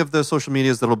out any of the social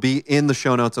medias that'll be in the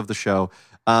show notes of the show.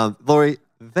 Lori,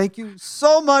 thank you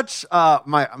so much.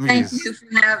 Thank you for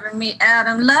having me,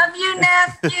 Adam. Love you,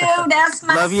 nephew. That's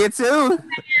my love you too. Man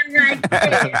right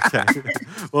there. Okay.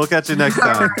 We'll catch you next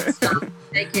time. All right, so,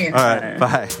 take care. All right.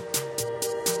 Bye.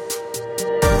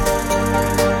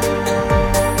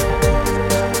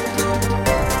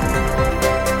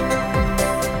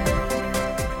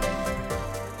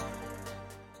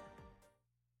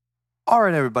 All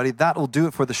right, everybody, that will do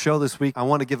it for the show this week. I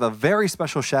want to give a very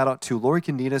special shout out to Lori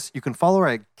Candidas. You can follow her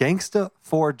at Gangsta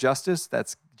for Justice.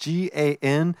 That's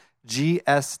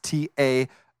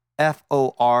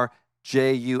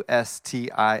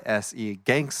GANGSTAFORJUSTICE.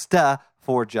 Gangsta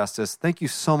for Justice. Thank you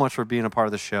so much for being a part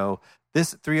of the show.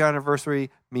 This 3-year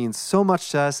anniversary means so much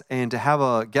to us, and to have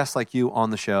a guest like you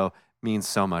on the show means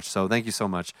so much. So thank you so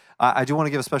much. I do want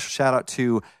to give a special shout out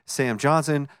to Sam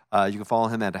Johnson. You can follow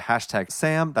him at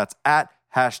 #Sam. That's at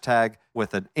hashtag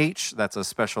with an H. That's a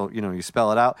special, you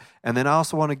spell it out. And then I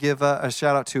also want to give a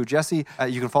shout out to Jesse.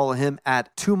 You can follow him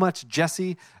at Too Much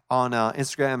Jesse on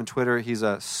Instagram and Twitter. He's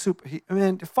a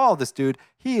follow this dude.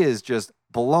 He is just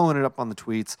blowing it up on the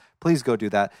tweets. Please go do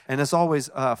that. And as always,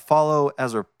 follow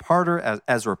Ezra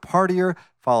Partier.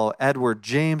 Follow Edward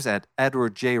James at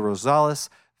Edward J. Rosales.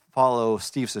 Follow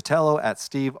Steve Sotelo at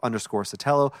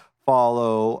Steve_Sotelo.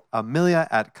 Follow Amelia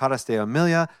at Caras de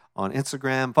Amelia on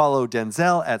Instagram. Follow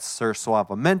Denzel at Sir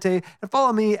Suavemente. And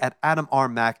follow me at Adam R.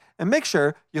 Mack. And make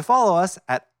sure you follow us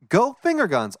at Go Finger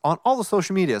Guns on all the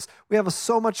social medias. We have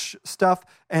so much stuff.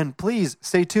 And please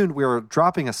stay tuned. We are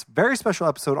dropping a very special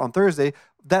episode on Thursday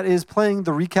that is playing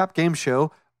the recap game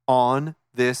show on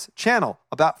this channel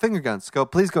about finger guns.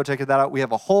 Please go check that out. We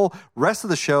have a whole rest of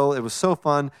the show. It was so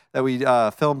fun that we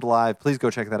filmed live. Please go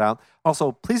check that out.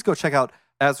 Also, please go check out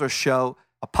Ezra's show,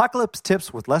 Apocalypse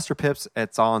Tips with Lester Pips.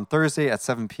 It's on Thursday at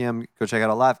 7 p.m. Go check it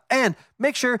out live. And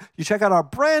make sure you check out our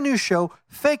brand new show,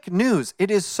 Fake News.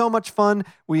 It is so much fun.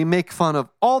 We make fun of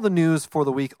all the news for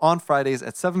the week on Fridays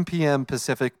at 7 p.m.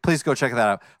 Pacific. Please go check that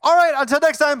out. All right, until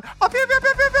next time.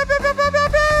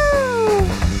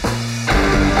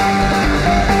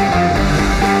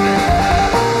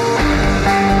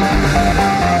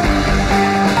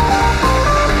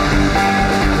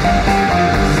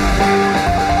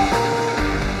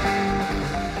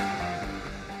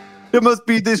 It must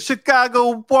be this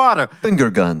Chicago water. Finger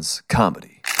Guns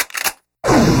Comedy.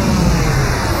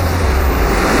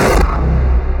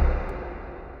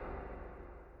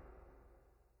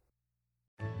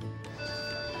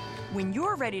 When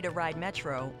you're ready to ride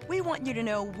Metro, we want you to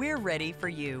know we're ready for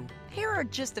you. Here are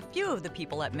just a few of the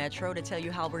people at Metro to tell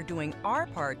you how we're doing our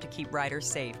part to keep riders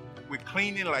safe. We're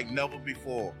cleaning like never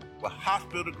before with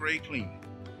hospital-grade cleaning.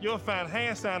 you'll find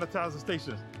hand sanitizer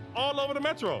stations all over the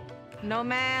metro. No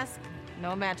mask,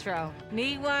 no Metro.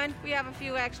 Need one? We have a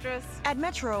few extras. At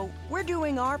Metro, we're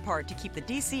doing our part to keep the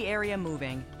D.C. area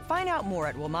moving. Find out more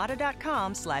at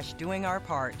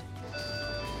WMATA.com/doingourpart.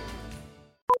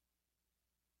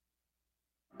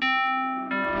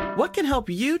 What can help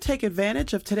you take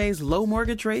advantage of today's low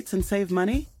mortgage rates and save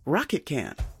money? Rocket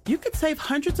can. You could save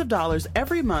hundreds of dollars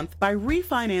every month by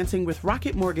refinancing with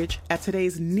Rocket Mortgage at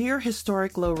today's near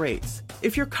historic low rates.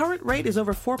 If your current rate is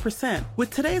over 4%,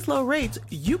 with today's low rates,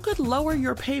 you could lower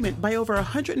your payment by over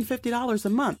 $150 a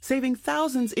month, saving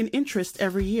thousands in interest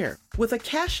every year. With a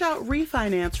cash-out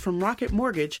refinance from Rocket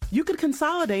Mortgage, you could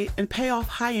consolidate and pay off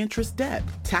high-interest debt,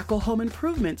 tackle home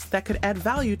improvements that could add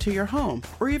value to your home,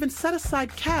 or even set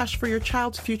aside cash for your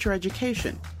child's future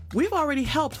education. We've already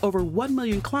helped over 1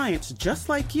 million clients just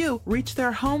like you reach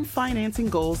their home financing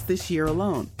goals this year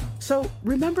alone. So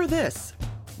remember this.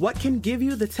 What can give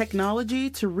you the technology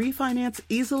to refinance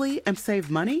easily and save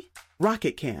money?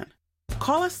 Rocket can.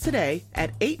 Call us today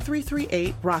at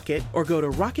 8338-ROCKET or go to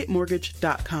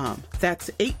rocketmortgage.com. That's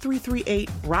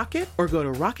 8338-ROCKET or go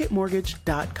to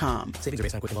rocketmortgage.com. Savings are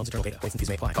based on quick loans, internal data. Points and fees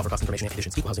may apply. Call for cost information and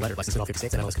conditions. Equal housing lender. Licensed in all 50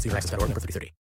 states and MLS. Consumer access.org. Number 3030.